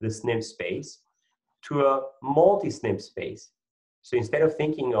the SNP space to a multi-SNP space. So instead of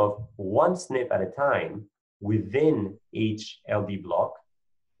thinking of one SNP at a time within each LD block,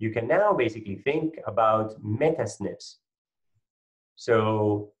 you can now basically think about meta-SNPs.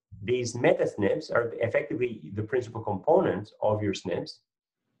 So these meta-SNPs are effectively the principal components of your SNPs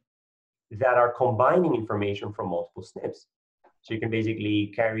that are combining information from multiple SNPs. So you can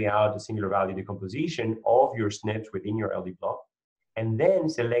basically carry out a singular value decomposition of your SNPs within your LD block, and then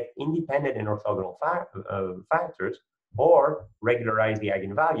select independent and orthogonal factors, or regularize the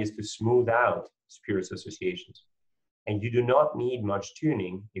eigenvalues to smooth out spurious associations. And you do not need much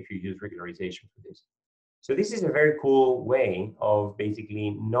tuning if you use regularization for this. So this is a very cool way of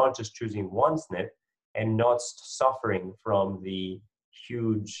basically not just choosing one SNP and not suffering from the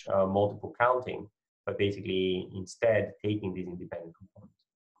huge multiple counting, but basically instead taking these independent components.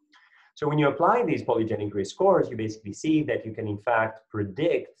 So when you apply these polygenic risk scores, you basically see that you can in fact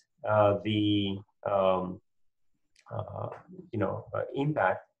predict the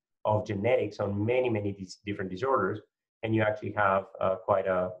impact of genetics on many these different disorders, and you actually have quite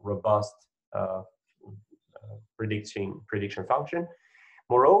a robust prediction function.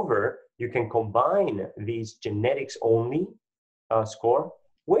 Moreover, you can combine these genetics only score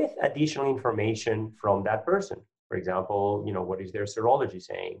with additional information from that person. For example, what is their serology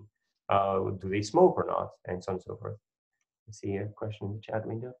saying? Do they smoke or not? And so on and so forth. I see a question in the chat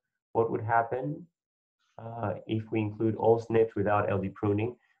window. What would happen if we include all SNPs without LD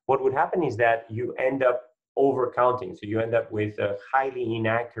pruning? What would happen is that you end up overcounting. So you end up with a highly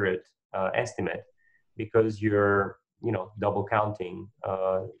inaccurate estimate, because you're, double counting,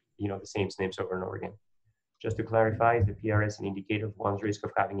 the same SNPs over and over again. Just to clarify, is the PRS an indicator of one's risk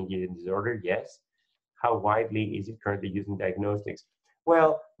of having a genetic disorder? Yes. How widely is it currently used in diagnostics?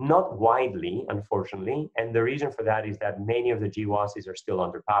 Well, not widely, unfortunately. And the reason for that is that many of the GWASs are still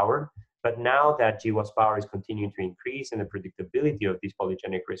underpowered. But now that GWAS power is continuing to increase and the predictability of these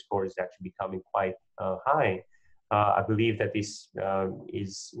polygenic risk scores is actually becoming quite high, I believe that this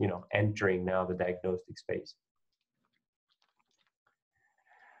is, entering now the diagnostic space.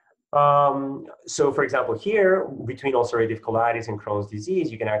 So for example, here, between ulcerative colitis and Crohn's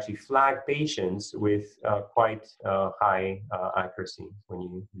disease, you can actually flag patients with quite high accuracy when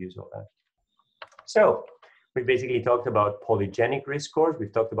you use all that. So we basically talked about polygenic risk scores.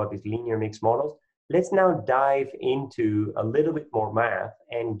 We've talked about these linear mixed models. Let's now dive into a little bit more math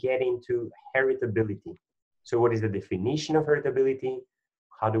and get into heritability. So what is the definition of heritability?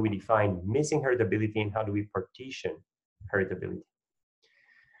 How do we define missing heritability, and how do we partition heritability?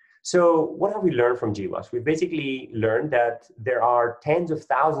 So what have we learned from GWAS? We've basically learned that there are tens of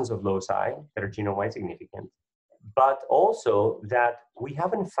thousands of loci that are genome-wide significant, but also that we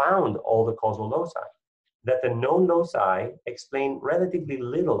haven't found all the causal loci, that the known loci explain relatively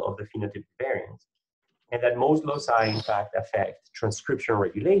little of the phenotypic variance, and that most loci, in fact, affect transcription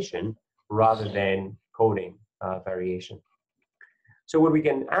regulation rather than coding variation. So what we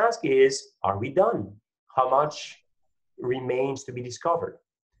can ask is, are we done? How much remains to be discovered?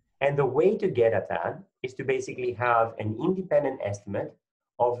 And the way to get at that is to basically have an independent estimate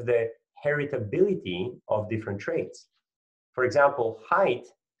of the heritability of different traits. For example, height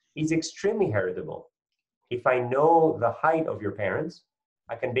is extremely heritable. If I know the height of your parents,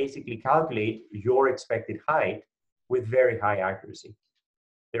 I can basically calculate your expected height with very high accuracy.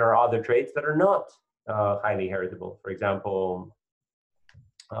 There are other traits that are not highly heritable. For example,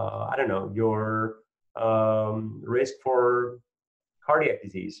 I don't know, your risk for cardiac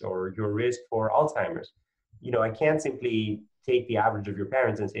disease or your risk for Alzheimer's. You know, I can't simply take the average of your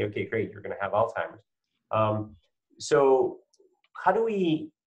parents and say, okay, great, you're going to have Alzheimer's. So how do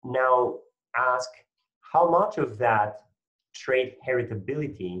we now ask how much of that trait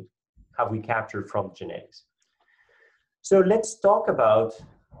heritability have we captured from genetics? So let's talk about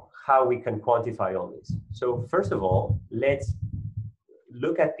how we can quantify all this. So first of all, let's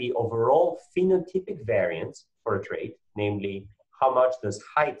look at the overall phenotypic variance for a trait, namely how much does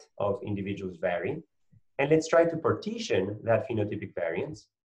height of individuals vary, and let's try to partition that phenotypic variance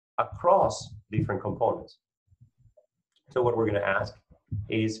across different components. So what we're going to ask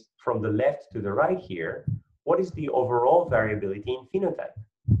is, from the left to the right here, what is the overall variability in phenotype?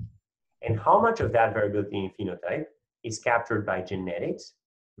 And how much of that variability in phenotype is captured by genetics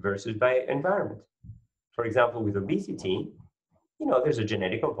versus by environment? For example, with obesity, you know, there's a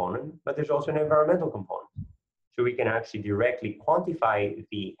genetic component, but there's also an environmental component. So we can actually directly quantify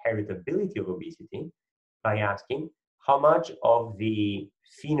the heritability of obesity by asking how much of the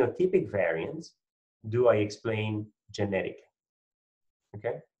phenotypic variance do I explain genetically,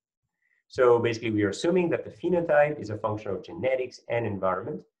 okay? So basically we are assuming that the phenotype is a function of genetics and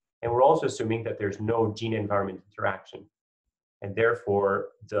environment, and we're also assuming that there's no gene-environment interaction. And therefore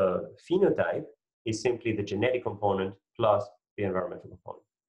the phenotype is simply the genetic component plus the environmental component.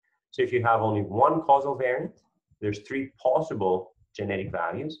 So if you have only one causal variant, there's three possible genetic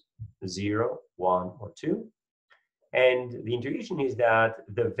values, 0, 1, or 2. And the intuition is that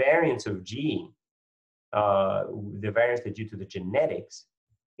the variance of G, the variance that's due to the genetics,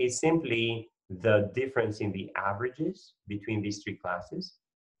 is simply the difference in the averages between these three classes,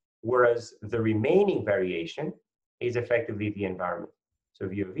 whereas the remaining variation is effectively the environment. So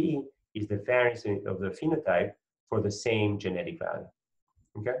V of E is the variance of the phenotype for the same genetic value,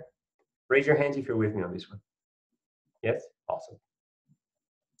 okay? Raise your hands if you're with me on this one. Yes? Awesome.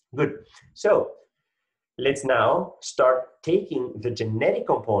 Good. So let's now start taking the genetic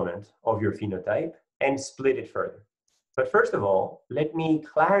component of your phenotype and split it further. But first of all, let me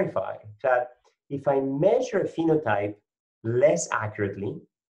clarify that if I measure a phenotype less accurately,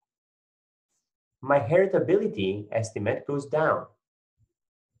 my heritability estimate goes down.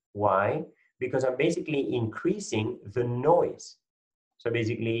 Why? Because I'm basically increasing the noise. So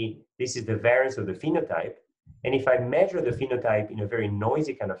basically, this is the variance of the phenotype. And if I measure the phenotype in a very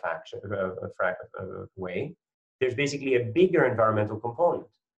noisy kind of way, there's basically a bigger environmental component.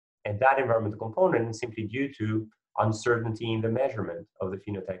 And that environmental component is simply due to uncertainty in the measurement of the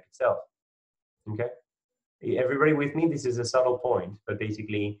phenotype itself. Okay? Everybody with me? This is a subtle point, but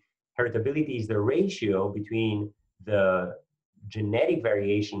basically, heritability is the ratio between the genetic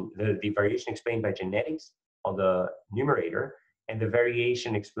variation, the variation explained by genetics on the numerator, and the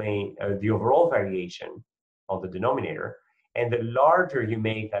variation explained, the overall variation on the denominator. And the larger you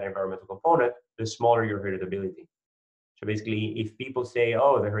make that environmental component, the smaller your heritability. So basically, if people say,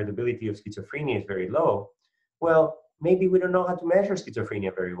 oh, the heritability of schizophrenia is very low, well, maybe we don't know how to measure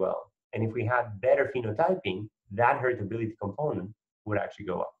schizophrenia very well. And if we had better phenotyping, that heritability component would actually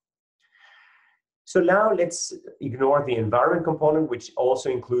go up. So now let's ignore the environment component, which also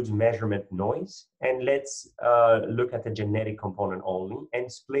includes measurement noise, and let's look at the genetic component only and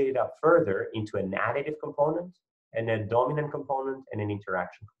split it up further into an additive component, and a dominant component, and an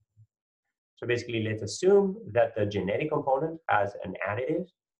interaction component. So basically, let's assume that the genetic component has an additive,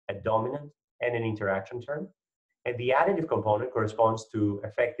 a dominant, and an interaction term. And the additive component corresponds to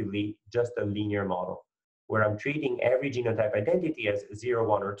effectively just a linear model, where I'm treating every genotype identity as 0,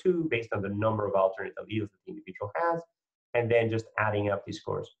 1, or 2 based on the number of alternate alleles that the individual has, and then just adding up these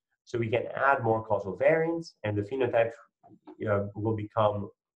scores. So we can add more causal variance, and the phenotype will become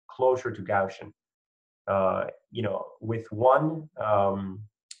closer to Gaussian. With one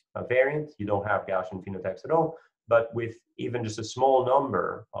variant, you don't have Gaussian phenotypes at all, but with even just a small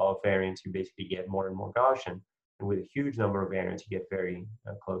number of variants, you basically get more and more Gaussian. And with a huge number of variants, you get very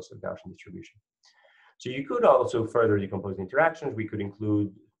close to Gaussian distribution. So you could also further decompose the interactions. We could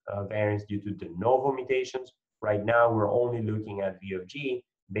include variants due to de novo mutations. Right now, we're only looking at V of G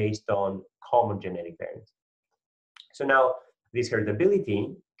based on common genetic variants. So now, this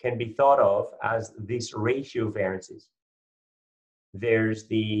heritability can be thought of as this ratio of variances. There's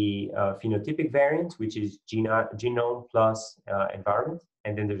the phenotypic variant, which is genome plus environment.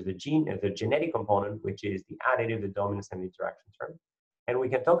 And then there's the genetic component, which is the additive, the dominance, and the interaction term. And we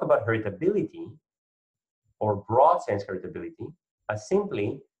can talk about heritability, or broad sense heritability, as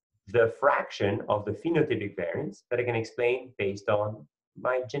simply the fraction of the phenotypic variance that I can explain based on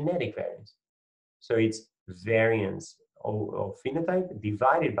my genetic variance. So it's variance of phenotype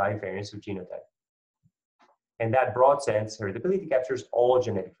divided by variance of genotype. And that broad sense heritability captures all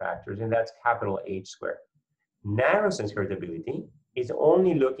genetic factors, and that's capital H squared. Narrow sense heritability is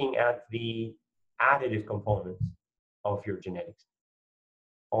only looking at the additive components of your genetics,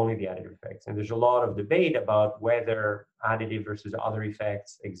 only the additive effects. And there's a lot of debate about whether additive versus other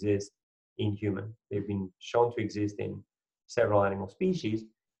effects exist in human. They've been shown to exist in several animal species,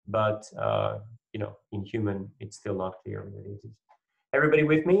 but in human, it's still not clear whether it exists. Everybody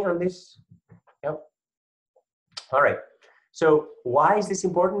with me on this? Yep. All right. So why is this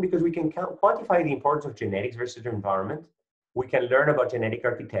important? Because we can quantify the importance of genetics versus the environment. We can learn about genetic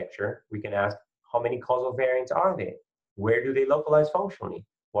architecture. We can ask, how many causal variants are they? Where do they localize functionally?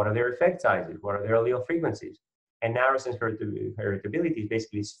 What are their effect sizes? What are their allele frequencies? And narrow sense heritability is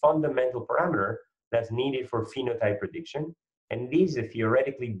basically this fundamental parameter that's needed for phenotype prediction. And this is a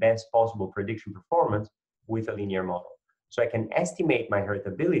theoretically best possible prediction performance with a linear model. So I can estimate my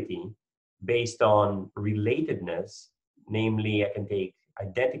heritability based on relatedness. Namely, I can take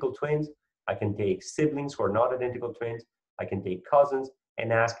identical twins, I can take siblings who are not identical twins, I can take cousins,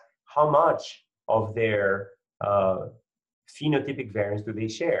 and ask how much of their phenotypic variance do they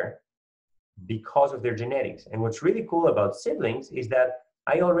share because of their genetics. And what's really cool about siblings is that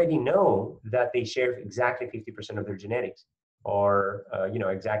I already know that they share exactly 50% of their genetics, or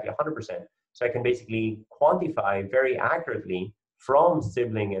exactly 100%. So I can basically quantify very accurately from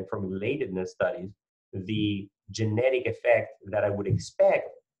sibling and from relatedness studies the genetic effect that I would expect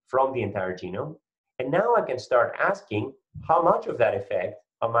from the entire genome. And now I can start asking, how much of that effect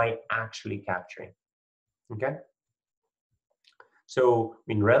am I actually capturing? Okay. So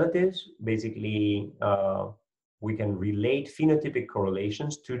in relatives, basically, we can relate phenotypic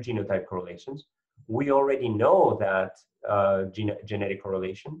correlations to genotype correlations. We already know that genetic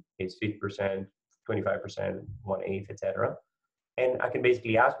correlation is 50%, 25%, 1/8, etc. And I can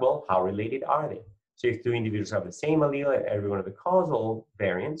basically ask, well, how related are they? So if two individuals have the same allele at every one of the causal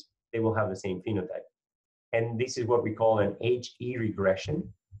variants, they will have the same phenotype. And this is what we call an HE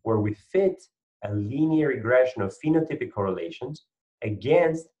regression, where we fit a linear regression of phenotypic correlations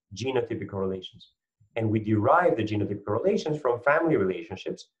against genotypic correlations. And we derive the genotypic correlations from family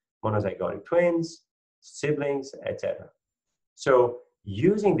relationships, monozygotic twins, siblings, etc. So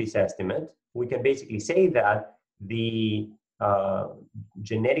using this estimate, we can basically say that the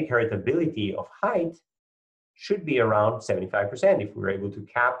genetic heritability of height should be around 75% if we're able to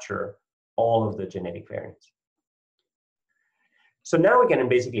capture all of the genetic variants. So now we can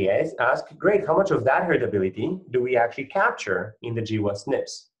basically ask, great, how much of that heritability do we actually capture in the GWAS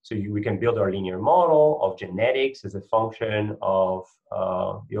SNPs? So we can build our linear model of genetics as a function of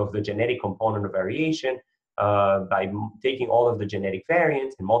the genetic component of variation by taking all of the genetic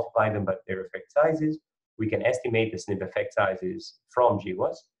variants and multiplying them by their effect sizes. We can estimate the SNP effect sizes from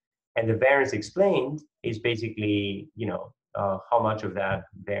GWAS. And the variance explained is basically, how much of that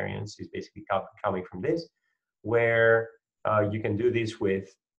variance is basically coming from this, where you can do this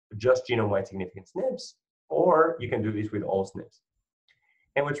with just genome-wide significant SNPs, or you can do this with all SNPs.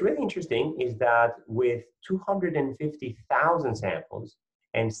 And what's really interesting is that with 250,000 samples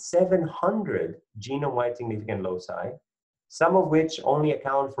and 700 genome-wide significant loci, some of which only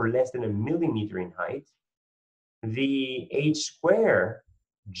account for less than 1 millimeter in height, the H-square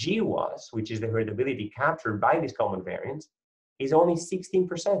GWAS, which is the heritability captured by these common variants, is only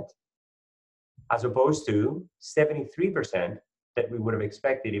 16%, as opposed to 73% that we would have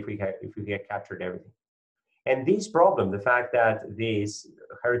expected if we had captured everything. And this problem, the fact that this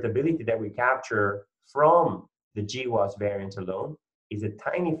heritability that we capture from the GWAS variants alone is a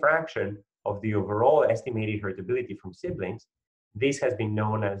tiny fraction of the overall estimated heritability from siblings, this has been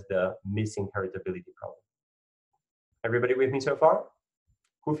known as the missing heritability problem. Everybody with me so far?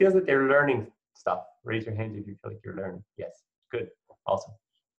 Who feels that they're learning stuff? Raise your hands if you feel like you're learning. Yes, good, awesome.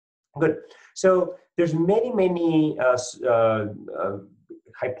 Good. So there's many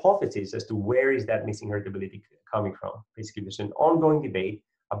hypotheses as to where is that missing heritability coming from. Basically, there's an ongoing debate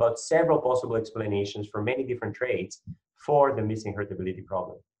about several possible explanations for many different traits for the missing heritability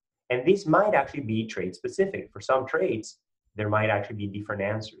problem. And this might actually be trait specific. For some traits, there might actually be different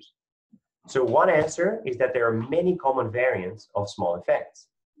answers. So one answer is that there are many common variants of small effects.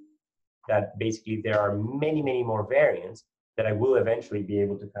 That basically there are many more variants that I will eventually be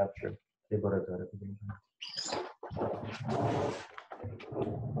able to capture.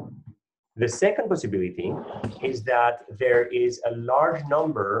 The second possibility is that there is a large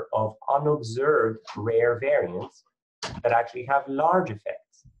number of unobserved rare variants that actually have large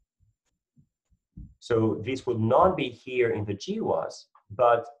effects. So this would not be here in the GWAS,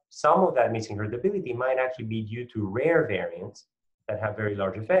 but some of that missing heritability might actually be due to rare variants that have very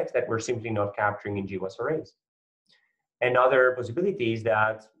large effects that we're simply not capturing in GWAS arrays. Another possibility is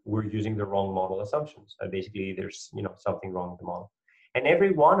that we're using the wrong model assumptions. Basically, there's something wrong with the model. And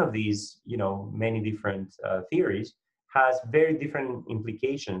every one of these many different theories has very different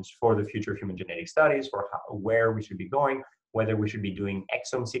implications for the future of human genetic studies, for where we should be going, whether we should be doing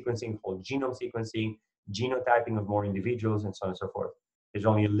exome sequencing, whole genome sequencing, genotyping of more individuals, and so on and so forth. There's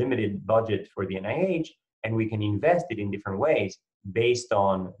only a limited budget for the NIH, and we can invest it in different ways based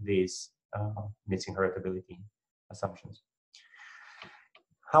on these missing heritability assumptions.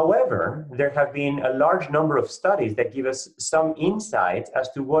 However, there have been a large number of studies that give us some insights as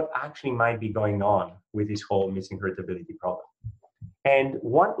to what actually might be going on with this whole missing heritability problem. And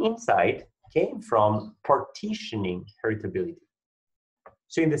one insight came from partitioning heritability.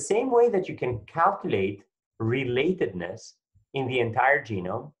 So in the same way that you can calculate relatedness in the entire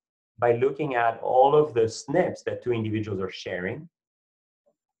genome by looking at all of the SNPs that two individuals are sharing,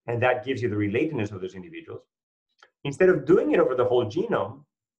 and that gives you the relatedness of those individuals, instead of doing it over the whole genome,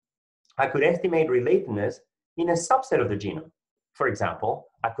 I could estimate relatedness in a subset of the genome. For example,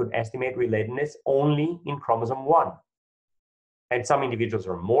 I could estimate relatedness only in chromosome 1. And some individuals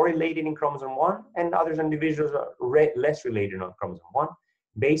are more related in chromosome 1, and other individuals are less related on chromosome 1,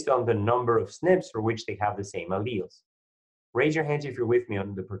 based on the number of SNPs for which they have the same alleles. Raise your hands if you're with me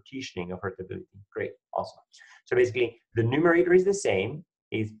on the partitioning of heritability. Great, awesome. So basically, the numerator is the same,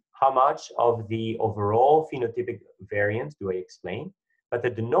 is how much of the overall phenotypic variance do I explain, but the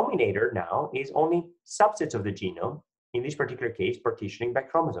denominator now is only subsets of the genome, in this particular case, partitioning by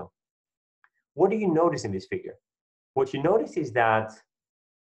chromosome. What do you notice in this figure? What you notice is that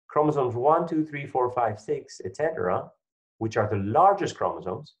chromosomes 1, 2, 3, 4, 5, 6, etc., which are the largest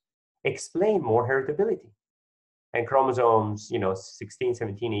chromosomes, explain more heritability. And chromosomes, 16,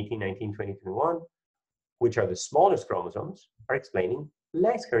 17, 18, 19, 20, 21, which are the smallest chromosomes, are explaining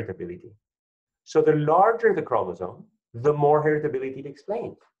less heritability. So the larger the chromosome, the more heritability it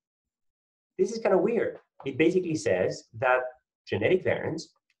explains. This is kind of weird. It basically says that genetic variants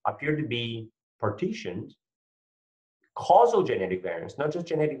appear to be partitioned. Causal genetic variants, not just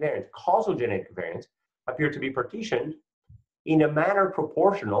genetic variants, causal genetic variants appear to be partitioned in a manner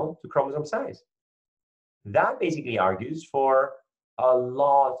proportional to chromosome size. That basically argues for a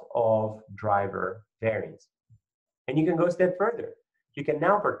lot of driver variants. And you can go a step further. You can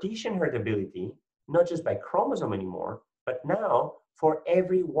now partition heritability, not just by chromosome anymore, but now for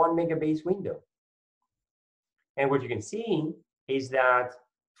every 1 megabase window. And what you can see is that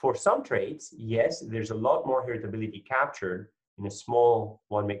for some traits, yes, there's a lot more heritability captured in a small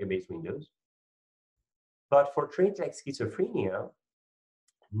 1 megabase windows. But for traits like schizophrenia,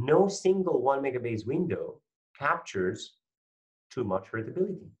 no single 1 megabase window captures too much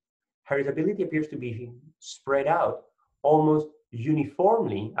heritability. Heritability appears to be spread out almost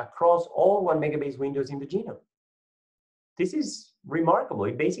uniformly across all 1 megabase windows in the genome. This is remarkable.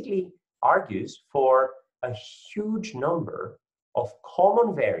 It basically argues for a huge number of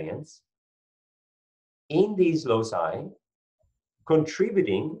common variants in these loci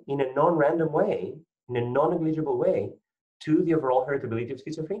contributing in a non-random way, in a non-negligible way, to the overall heritability of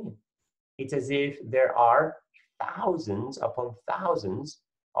schizophrenia. It's as if there are thousands upon thousands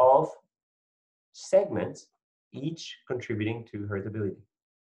of segments, each contributing to heritability.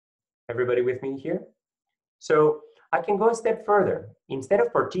 Everybody with me here? So I can go a step further. Instead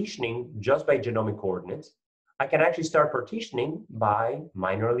of partitioning just by genomic coordinates, I can actually start partitioning by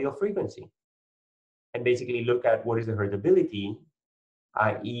minor allele frequency and basically look at what is the heritability,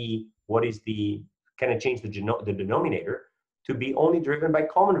 i.e. what is the, can I change the denominator to be only driven by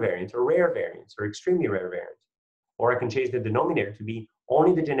common variants or rare variants or extremely rare variants. Or I can change the denominator to be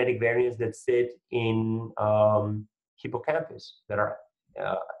only the genetic variants that sit in hippocampus, that are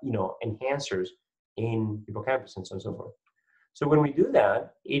enhancers in hippocampus and so on and so forth. So when we do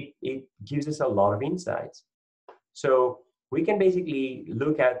that, it gives us a lot of insights. So we can basically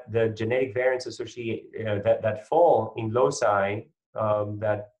look at the genetic variants associated that fall in loci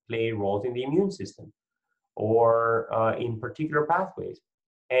that play roles in the immune system or in particular pathways.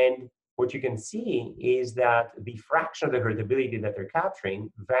 And what you can see is that the fraction of the heritability that they're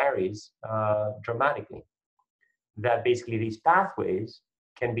capturing varies dramatically. That basically these pathways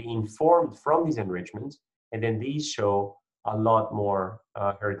can be informed from these enrichments, and then these show a lot more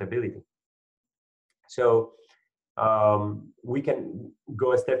heritability. So we can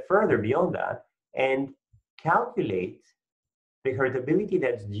go a step further beyond that and calculate the heritability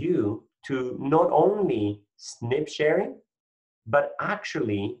that's due to not only SNP sharing, but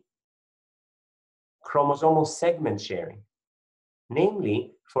actually chromosomal segment sharing.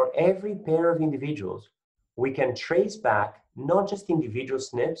 Namely, for every pair of individuals, we can trace back not just individual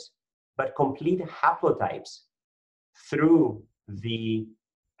SNPs, but complete haplotypes through the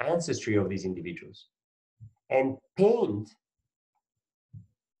ancestry of these individuals and paint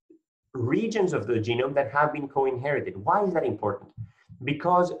regions of the genome that have been co-inherited. Why is that important?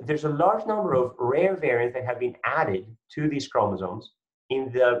 Because there's a large number of rare variants that have been added to these chromosomes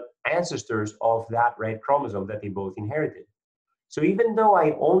in the ancestors of that red chromosome that they both inherited. So even though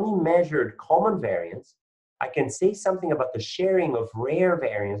I only measured common variants, I can say something about the sharing of rare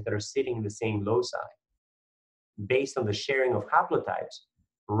variants that are sitting in the same loci based on the sharing of haplotypes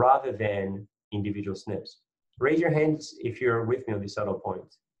rather than individual SNPs. Raise your hands if you're with me on these subtle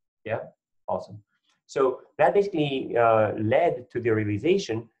points. Yeah, awesome. So that basically led to the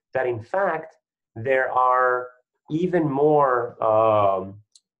realization that in fact, there are even more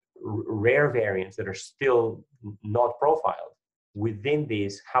rare variants that are still not profiled within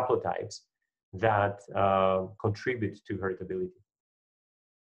these haplotypes that contribute to heritability.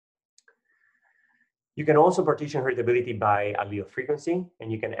 You can also partition heritability by allele frequency,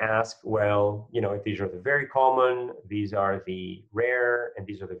 and you can ask, well, you know, if these are the very common, these are the rare, and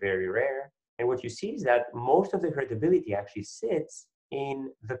these are the very rare. And what you see is that most of the heritability actually sits in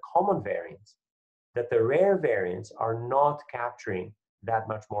the common variants, that the rare variants are not capturing that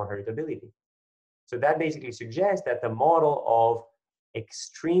much more heritability. So that basically suggests that the model of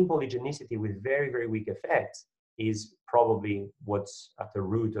extreme polygenicity with very, very weak effects is probably what's at the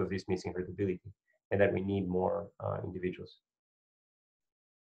root of this missing heritability, and that we need more individuals.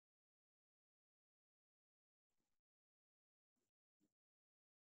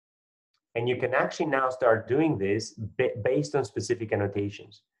 And you can actually now start doing this based on specific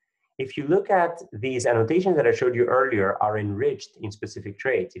annotations. If you look at these annotations that I showed you earlier are enriched in specific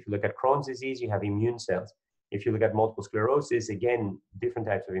traits. If you look at Crohn's disease, you have immune cells. If you look at multiple sclerosis, again, different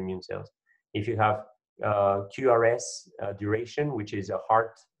types of immune cells. If you have QRS duration, which is a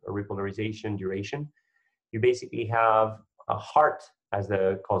heart repolarization duration, you basically have a heart as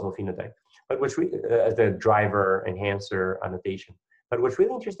the causal phenotype, but which as the driver enhancer annotation. But what's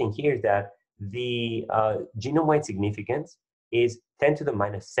really interesting here is that the genome-wide significance is 10 to the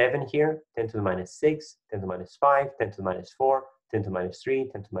minus 7 here, 10 to the minus 6, 10 to the minus 5, 10 to the minus 4, 10 to the minus 3,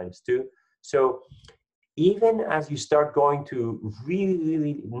 10 to the minus 2. So even as you start going to really,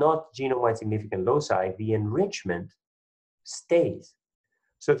 really not genome-wide significant loci, the enrichment stays.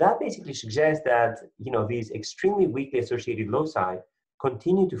 So that basically suggests that, you know, these extremely weakly associated loci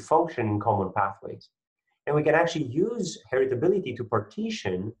continue to function in common pathways. And we can actually use heritability to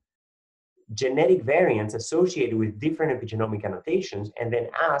partition genetic variants associated with different epigenomic annotations and then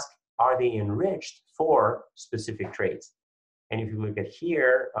ask, are they enriched for specific traits? And if you look at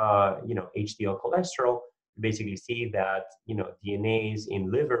here, you know, HDL cholesterol, you basically see that, you know, DNAs in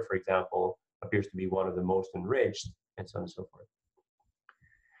liver, for example, appears to be one of the most enriched, and so on and so forth.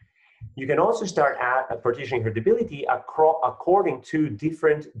 You can also start at partitioning heritability according to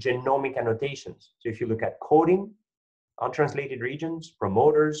different genomic annotations. So if you look at coding, untranslated regions,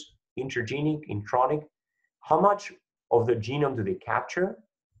 promoters, intergenic, intronic, how much of the genome do they capture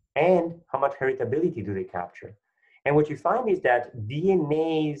and how much heritability do they capture? And what you find is that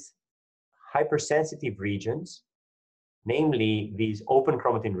DNA's hypersensitive regions, namely these open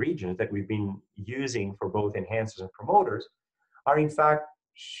chromatin regions that we've been using for both enhancers and promoters, are in fact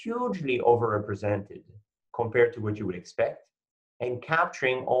hugely overrepresented compared to what you would expect and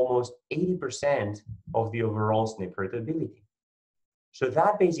capturing almost 80% of the overall SNP heritability. So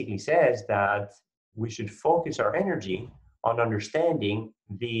that basically says that we should focus our energy on understanding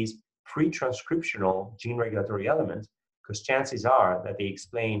these pre-transcriptional gene regulatory elements, because chances are that they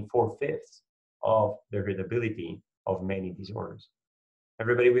explain 4/5 of the heritability of many disorders.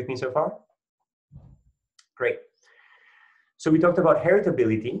 Everybody with me so far? Great. So we talked about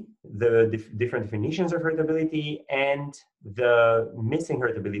heritability, the different definitions of heritability, and the missing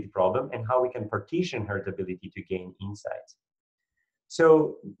heritability problem, and how we can partition heritability to gain insights.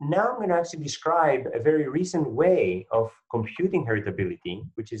 So now I'm going to actually describe a very recent way of computing heritability,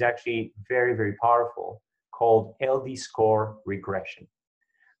 which is actually very, very powerful, called LD-SCoreregression.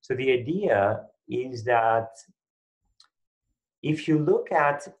 So the idea is that if you look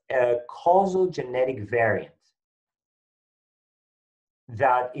at a causal genetic variant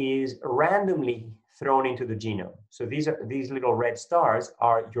that is randomly thrown into the genome. So these little red stars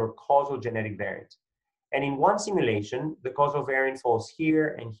are your causal genetic variants. And in one simulation, the causal variant falls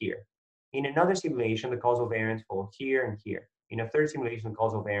here and here. In another simulation, the causal variants fall here and here. In a third simulation, the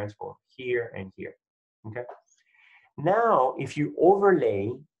causal variants fall here and here. Okay. Now, if you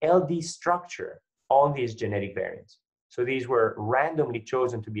overlay LD structure on these genetic variants, so these were randomly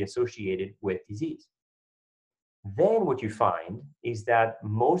chosen to be associated with disease, then what you find is that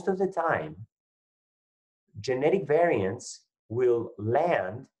most of the time, genetic variants will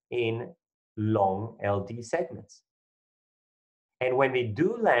land in long LD segments. And when they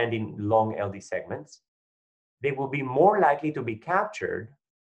do land in long LD segments, they will be more likely to be captured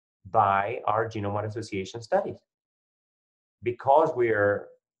by our genome-wide association studies, because we are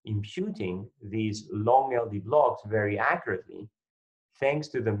imputing these long LD blocks very accurately, thanks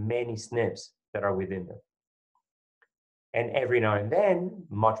to the many SNPs that are within them. And every now and then,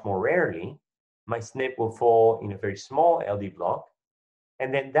 much more rarely, my SNP will fall in a very small LD block,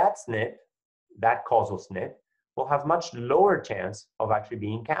 and then that SNP, that causal SNP, will have much lower chance of actually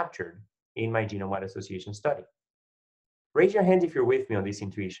being captured in my genome-wide association study. Raise your hand if you're with me on this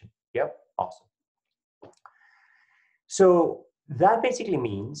intuition. Yep, awesome. So that basically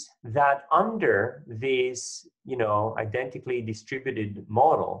means that under this, identically distributed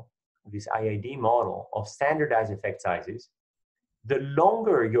model, this IID model of standardized effect sizes, the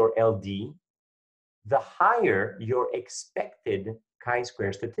longer your LD, the higher your expected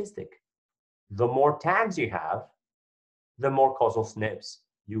chi-square statistic. The more tags you have, the more causal SNPs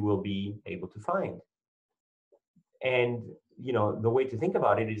you will be able to find. And the way to think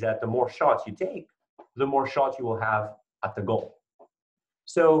about it is that the more shots you take, the more shots you will have at the goal.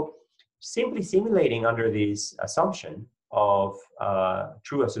 So simply simulating under this assumption of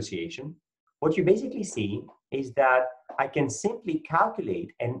true association, what you basically see is that I can simply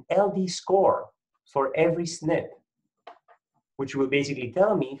calculate an LD score for every SNP, which will basically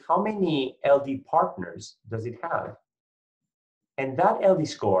tell me how many LD partners does it have. And that LD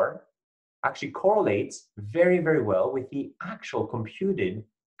score actually correlates very, very well with the actual computed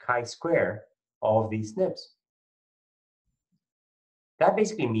chi-square of these SNPs. That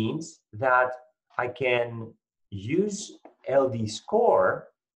basically means that I can use LD score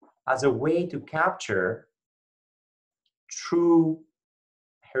as a way to capture true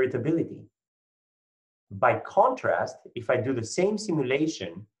heritability. By contrast, if I do the same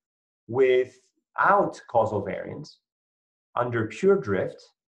simulation without causal variance under pure drift,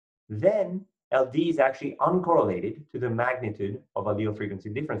 then LD is actually uncorrelated to the magnitude of allele frequency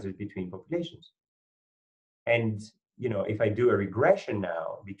differences between populations. And if I do a regression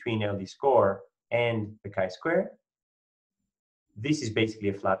now between LD score and the chi-square, this is basically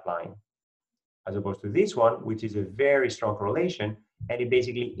a flat line, as opposed to this one, which is a very strong correlation, and it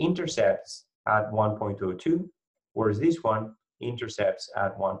basically intercepts at 1.02, whereas this one intercepts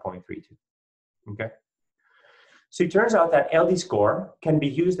at 1.32. Okay. So it turns out that LD score can be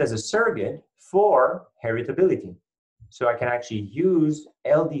used as a surrogate for heritability. So I can actually use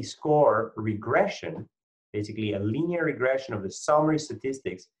LD score regression, basically a linear regression of the summary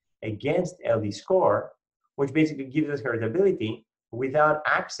statistics against LD score, which basically gives us heritability without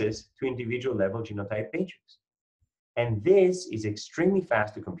access to individual level genotype matrix. And this is extremely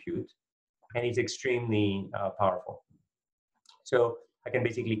fast to compute, and it's extremely powerful. So I can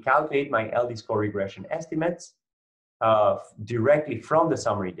basically calculate my LD score regression estimates directly from the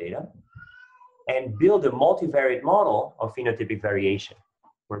summary data and build a multivariate model of phenotypic variation,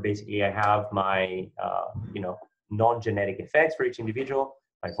 where basically I have my non-genetic effects for each individual,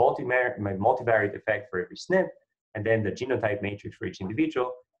 my multivariate effect for every SNP, and then the genotype matrix for each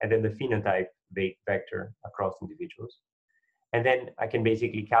individual, and then the phenotype vector across individuals. And then I can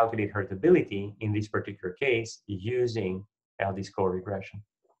basically calculate heritability in this particular case using LD score regression.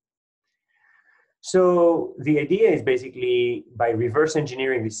 So the idea is basically by reverse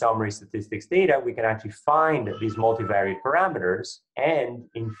engineering the summary statistics data, we can actually find these multivariate parameters and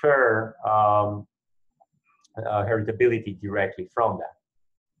infer heritability directly from that.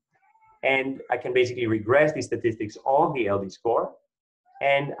 And I can basically regress the statistics on the LD score.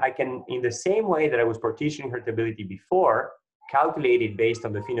 And I can, in the same way that I was partitioning heritability before, calculate it based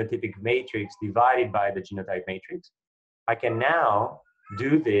on the phenotypic matrix divided by the genotype matrix. I can now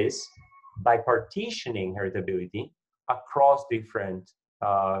do this by partitioning heritability across different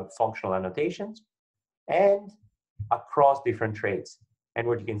functional annotations and across different traits. And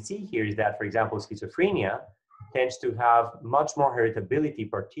what you can see here is that, for example, schizophrenia tends to have much more heritability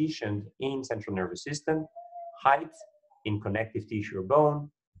partitioned in central nervous system, height in connective tissue or bone,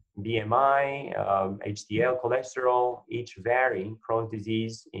 BMI, HDL, cholesterol, each vary. Crohn's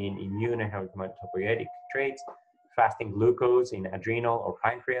disease in immune and hematopoietic traits, fasting glucose in adrenal or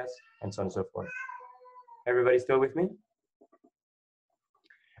pancreas, and so on and so forth. Everybody still with me?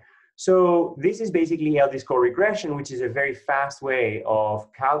 So this is basically LD-SCoreregression, which is a very fast way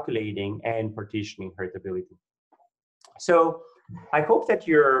of calculating and partitioning heritability. So I hope that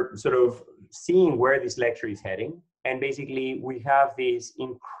you're sort of seeing where this lecture is heading. And basically, we have this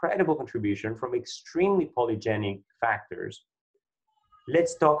incredible contribution from extremely polygenic factors.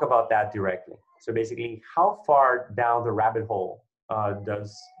 Let's talk about that directly. So basically, how far down the rabbit hole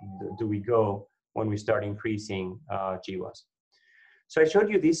do we go when we start increasing GWAS? So I showed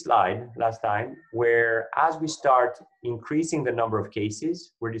you this slide last time, where as we start increasing the number of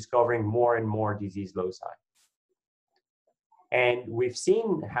cases, we're discovering more and more disease loci. And we've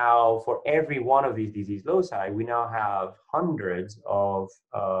seen how for every one of these disease loci, we now have hundreds of,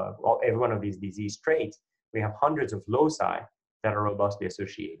 well, every one of these disease traits, we have hundreds of loci that are robustly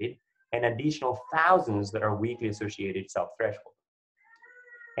associated, and additional thousands that are weakly associated sub-threshold.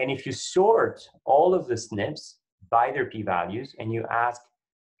 And if you sort all of the SNPs by their p-values, and you ask,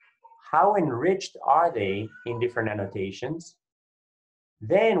 how enriched are they in different annotations?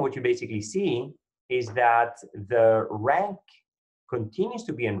 Then what you basically see is that the rank continues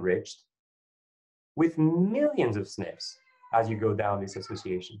to be enriched with millions of SNPs as you go down this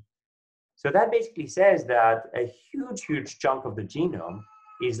association. So that basically says that a huge, huge chunk of the genome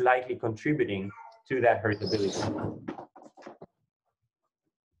is likely contributing to that heritability.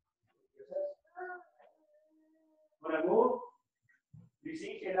 Mon amour,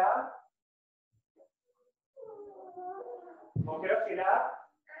 Lucie, tu es là? Mon cœur, tu es là?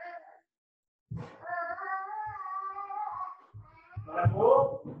 Mon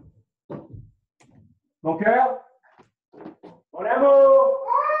amour? Mon cœur? Mon amour?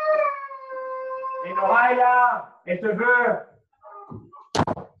 Et Nora est là, elle te veut.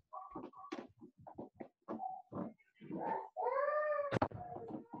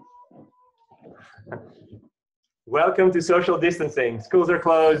 Welcome to social distancing. Schools are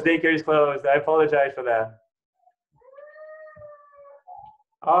closed, daycare is closed. I apologize for that.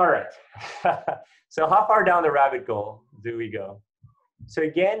 All right. So how far down the rabbit hole do we go? So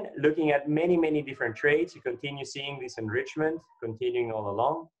again, looking at many, many different traits, you continue seeing this enrichment continuing all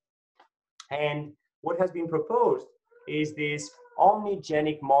along. And what has been proposed is this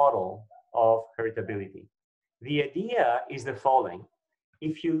omnigenic model of heritability. The idea is the following.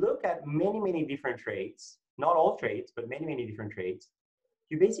 If you look at many, many different traits, not all traits, but many, many different traits,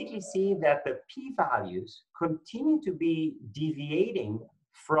 you basically see that the p-values continue to be deviating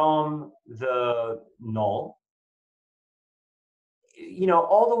from the null, you know,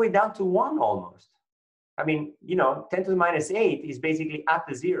 all the way down to 1 almost. I mean, you know, 10 to the minus 8 is basically at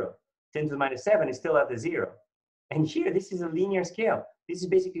the 0. 10 to the minus 7 is still at the 0. And here, this is a linear scale. This is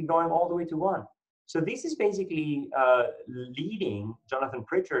basically going all the way to 1. So this is basically leading Jonathan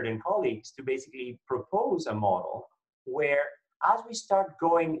Pritchard and colleagues to basically propose a model where as we start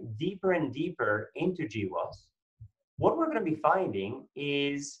going deeper and deeper into GWAS, what we're going to be finding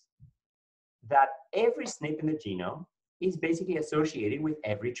is that every SNP in the genome is basically associated with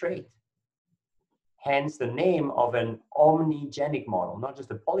every trait. Hence the name of an omnigenic model, not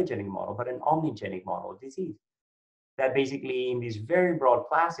just a polygenic model, but an omnigenic model of disease. That basically in these very broad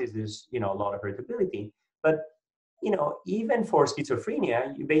classes, there's, you know, a lot of heritability. But, you know, even for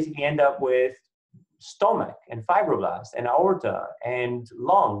schizophrenia, you basically end up with stomach and fibroblasts and aorta and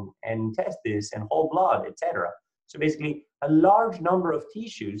lung and testis and whole blood, etc. So basically a large number of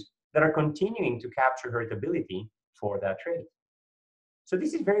tissues that are continuing to capture heritability for that trait. So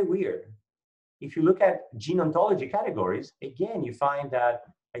this is very weird. If you look at gene ontology categories, again, you find that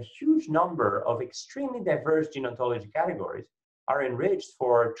a huge number of extremely diverse gene ontology categories are enriched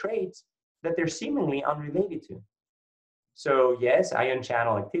for traits that they're seemingly unrelated to. So yes, ion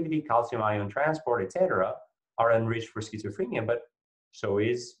channel activity, calcium ion transport, etc., are enriched for schizophrenia, but so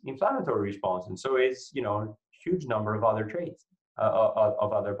is inflammatory response, and so is, you know, a huge number of other traits,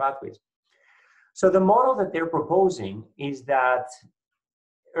 of other pathways. So the model that they're proposing is that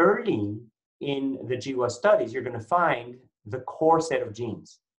early in the GWAS studies, you're going to find the core set of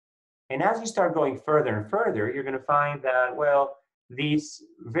genes. And as you start going further and further, you're going to find that, well, this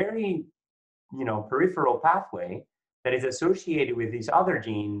very, you know, peripheral pathway that is associated with this other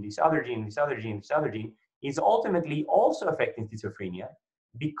gene, this other gene, this other gene, this other gene, is ultimately also affecting schizophrenia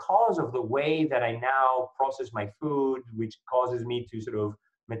because of the way that I now process my food, which causes me to sort of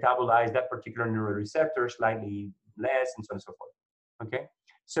metabolize that particular neuroreceptor slightly less, and so on and so forth. Okay?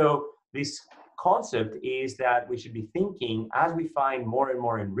 So this concept is that we should be thinking, as we find more and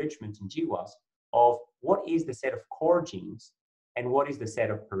more enrichment in GWAS, of what is the set of core genes and what is the set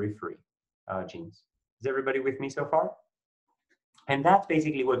of periphery genes. Is everybody with me so far? And that's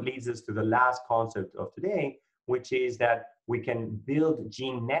basically what leads us to the last concept of today, which is that we can build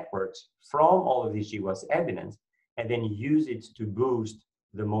gene networks from all of these GWAS evidence and then use it to boost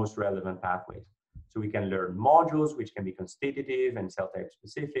the most relevant pathways. So we can learn modules, which can be constitutive and cell type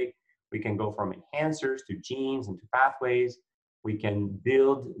specific. We can go from enhancers to genes and to pathways. We can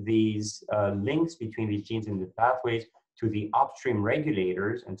build these links between these genes and the pathways to the upstream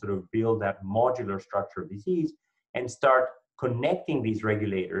regulators and sort of build that modular structure of disease and start connecting these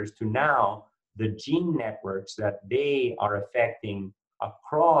regulators to now the gene networks that they are affecting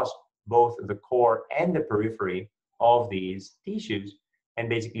across both the core and the periphery of these tissues, and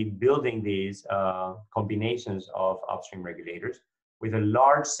basically building these combinations of upstream regulators with a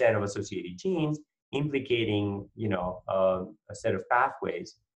large set of associated genes implicating, you know, a set of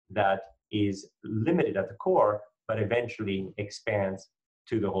pathways that is limited at the core, but eventually expands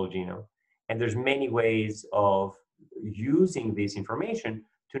to the whole genome. And there's many ways of using this information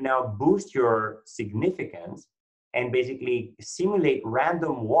to now boost your significance and basically simulate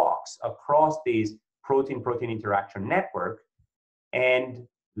random walks across this protein-protein interaction network and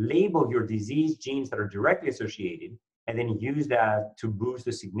label your disease genes that are directly associated, and then use that to boost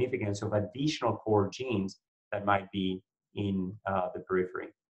the significance of additional core genes that might be in the periphery.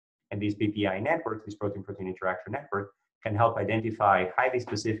 And these PPI networks, this protein-protein interaction network, can help identify highly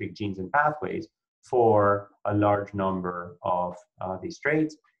specific genes and pathways for a large number of these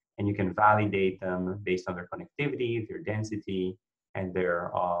traits, and you can validate them based on their connectivity, their density, and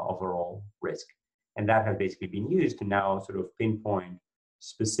their overall risk. And that has basically been used to now sort of pinpoint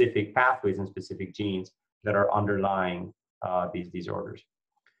specific pathways and specific genes that are underlying these disorders.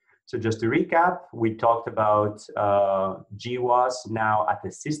 So just to recap, we talked about GWAS now at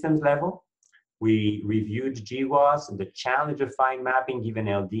the systems level. We reviewed GWAS, the challenge of fine mapping given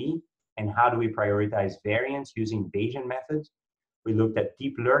LD, and how do we prioritize variants using Bayesian methods. We looked at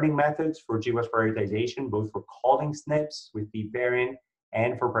deep learning methods for GWAS prioritization, both for calling SNPs with deep variant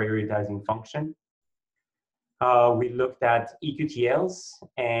and for prioritizing function. We looked at eQTLs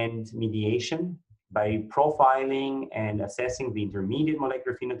and mediation by profiling and assessing the intermediate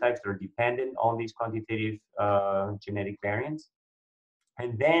molecular phenotypes that are dependent on these quantitative genetic variants.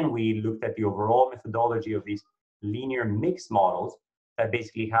 And then we looked at the overall methodology of these linear mixed models that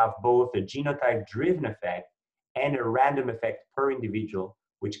basically have both a genotype-driven effect and a random effect per individual,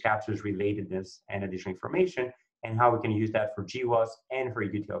 which captures relatedness and additional information, and how we can use that for GWAS and for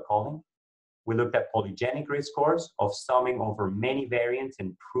eQTLcalling. We looked at polygenic risk scores of summing over many variants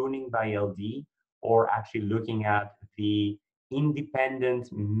and pruning by LD, or actually looking at the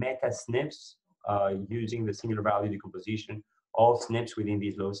independent meta SNPs using the singular value decomposition of SNPs within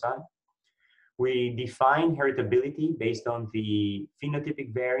these loci. We define heritability based on the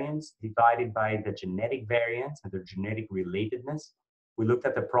phenotypic variants divided by the genetic variants and their genetic relatedness. We looked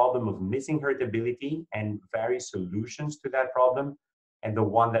at the problem of missing heritability and various solutions to that problem. And the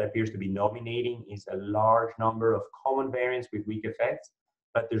one that appears to be dominating is a large number of common variants with weak effects,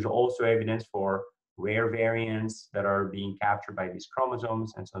 but there's also evidence for rare variants that are being captured by these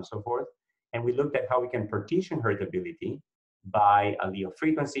chromosomes and so on and so forth. And we looked at how we can partition heritability by allele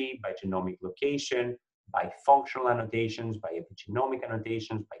frequency, by genomic location, by functional annotations, by epigenomic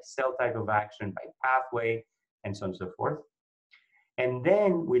annotations, by cell type of action, by pathway, and so on and so forth. And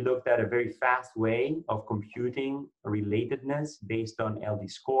then we looked at a very fast way of computing relatedness based on LD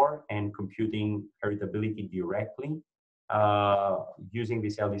score and computing heritability directly using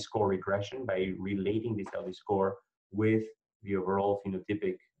this LD score regression by relating this LD score with the overall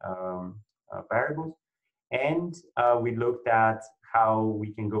phenotypic variables. And we looked at how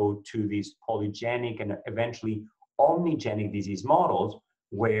we can go to these polygenic and eventually omnigenic-disease models,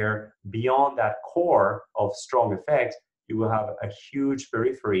 where beyond that core of strong effects, you will have a huge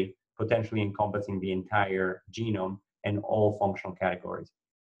periphery potentially encompassing the entire genome and all functional categories.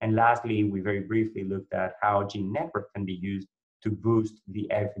 And lastly, we very briefly looked at how gene networks can be used to boost the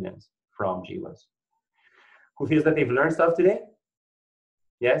evidence from GWAS. Who feels that they've learned stuff today?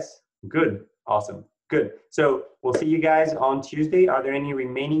 Yes? Good. Awesome. Good. So we'll see you guys on Tuesday. Are there any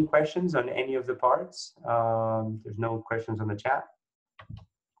remaining questions on any of the parts? There's no questions on the chat.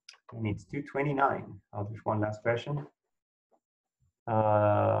 And it's 2:29. I'll do one last question.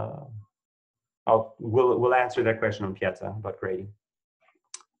 We'll answer that question on Piazza about grading.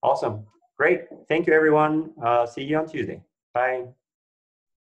 Awesome. Great. Thank you, everyone. See you on Tuesday. Bye.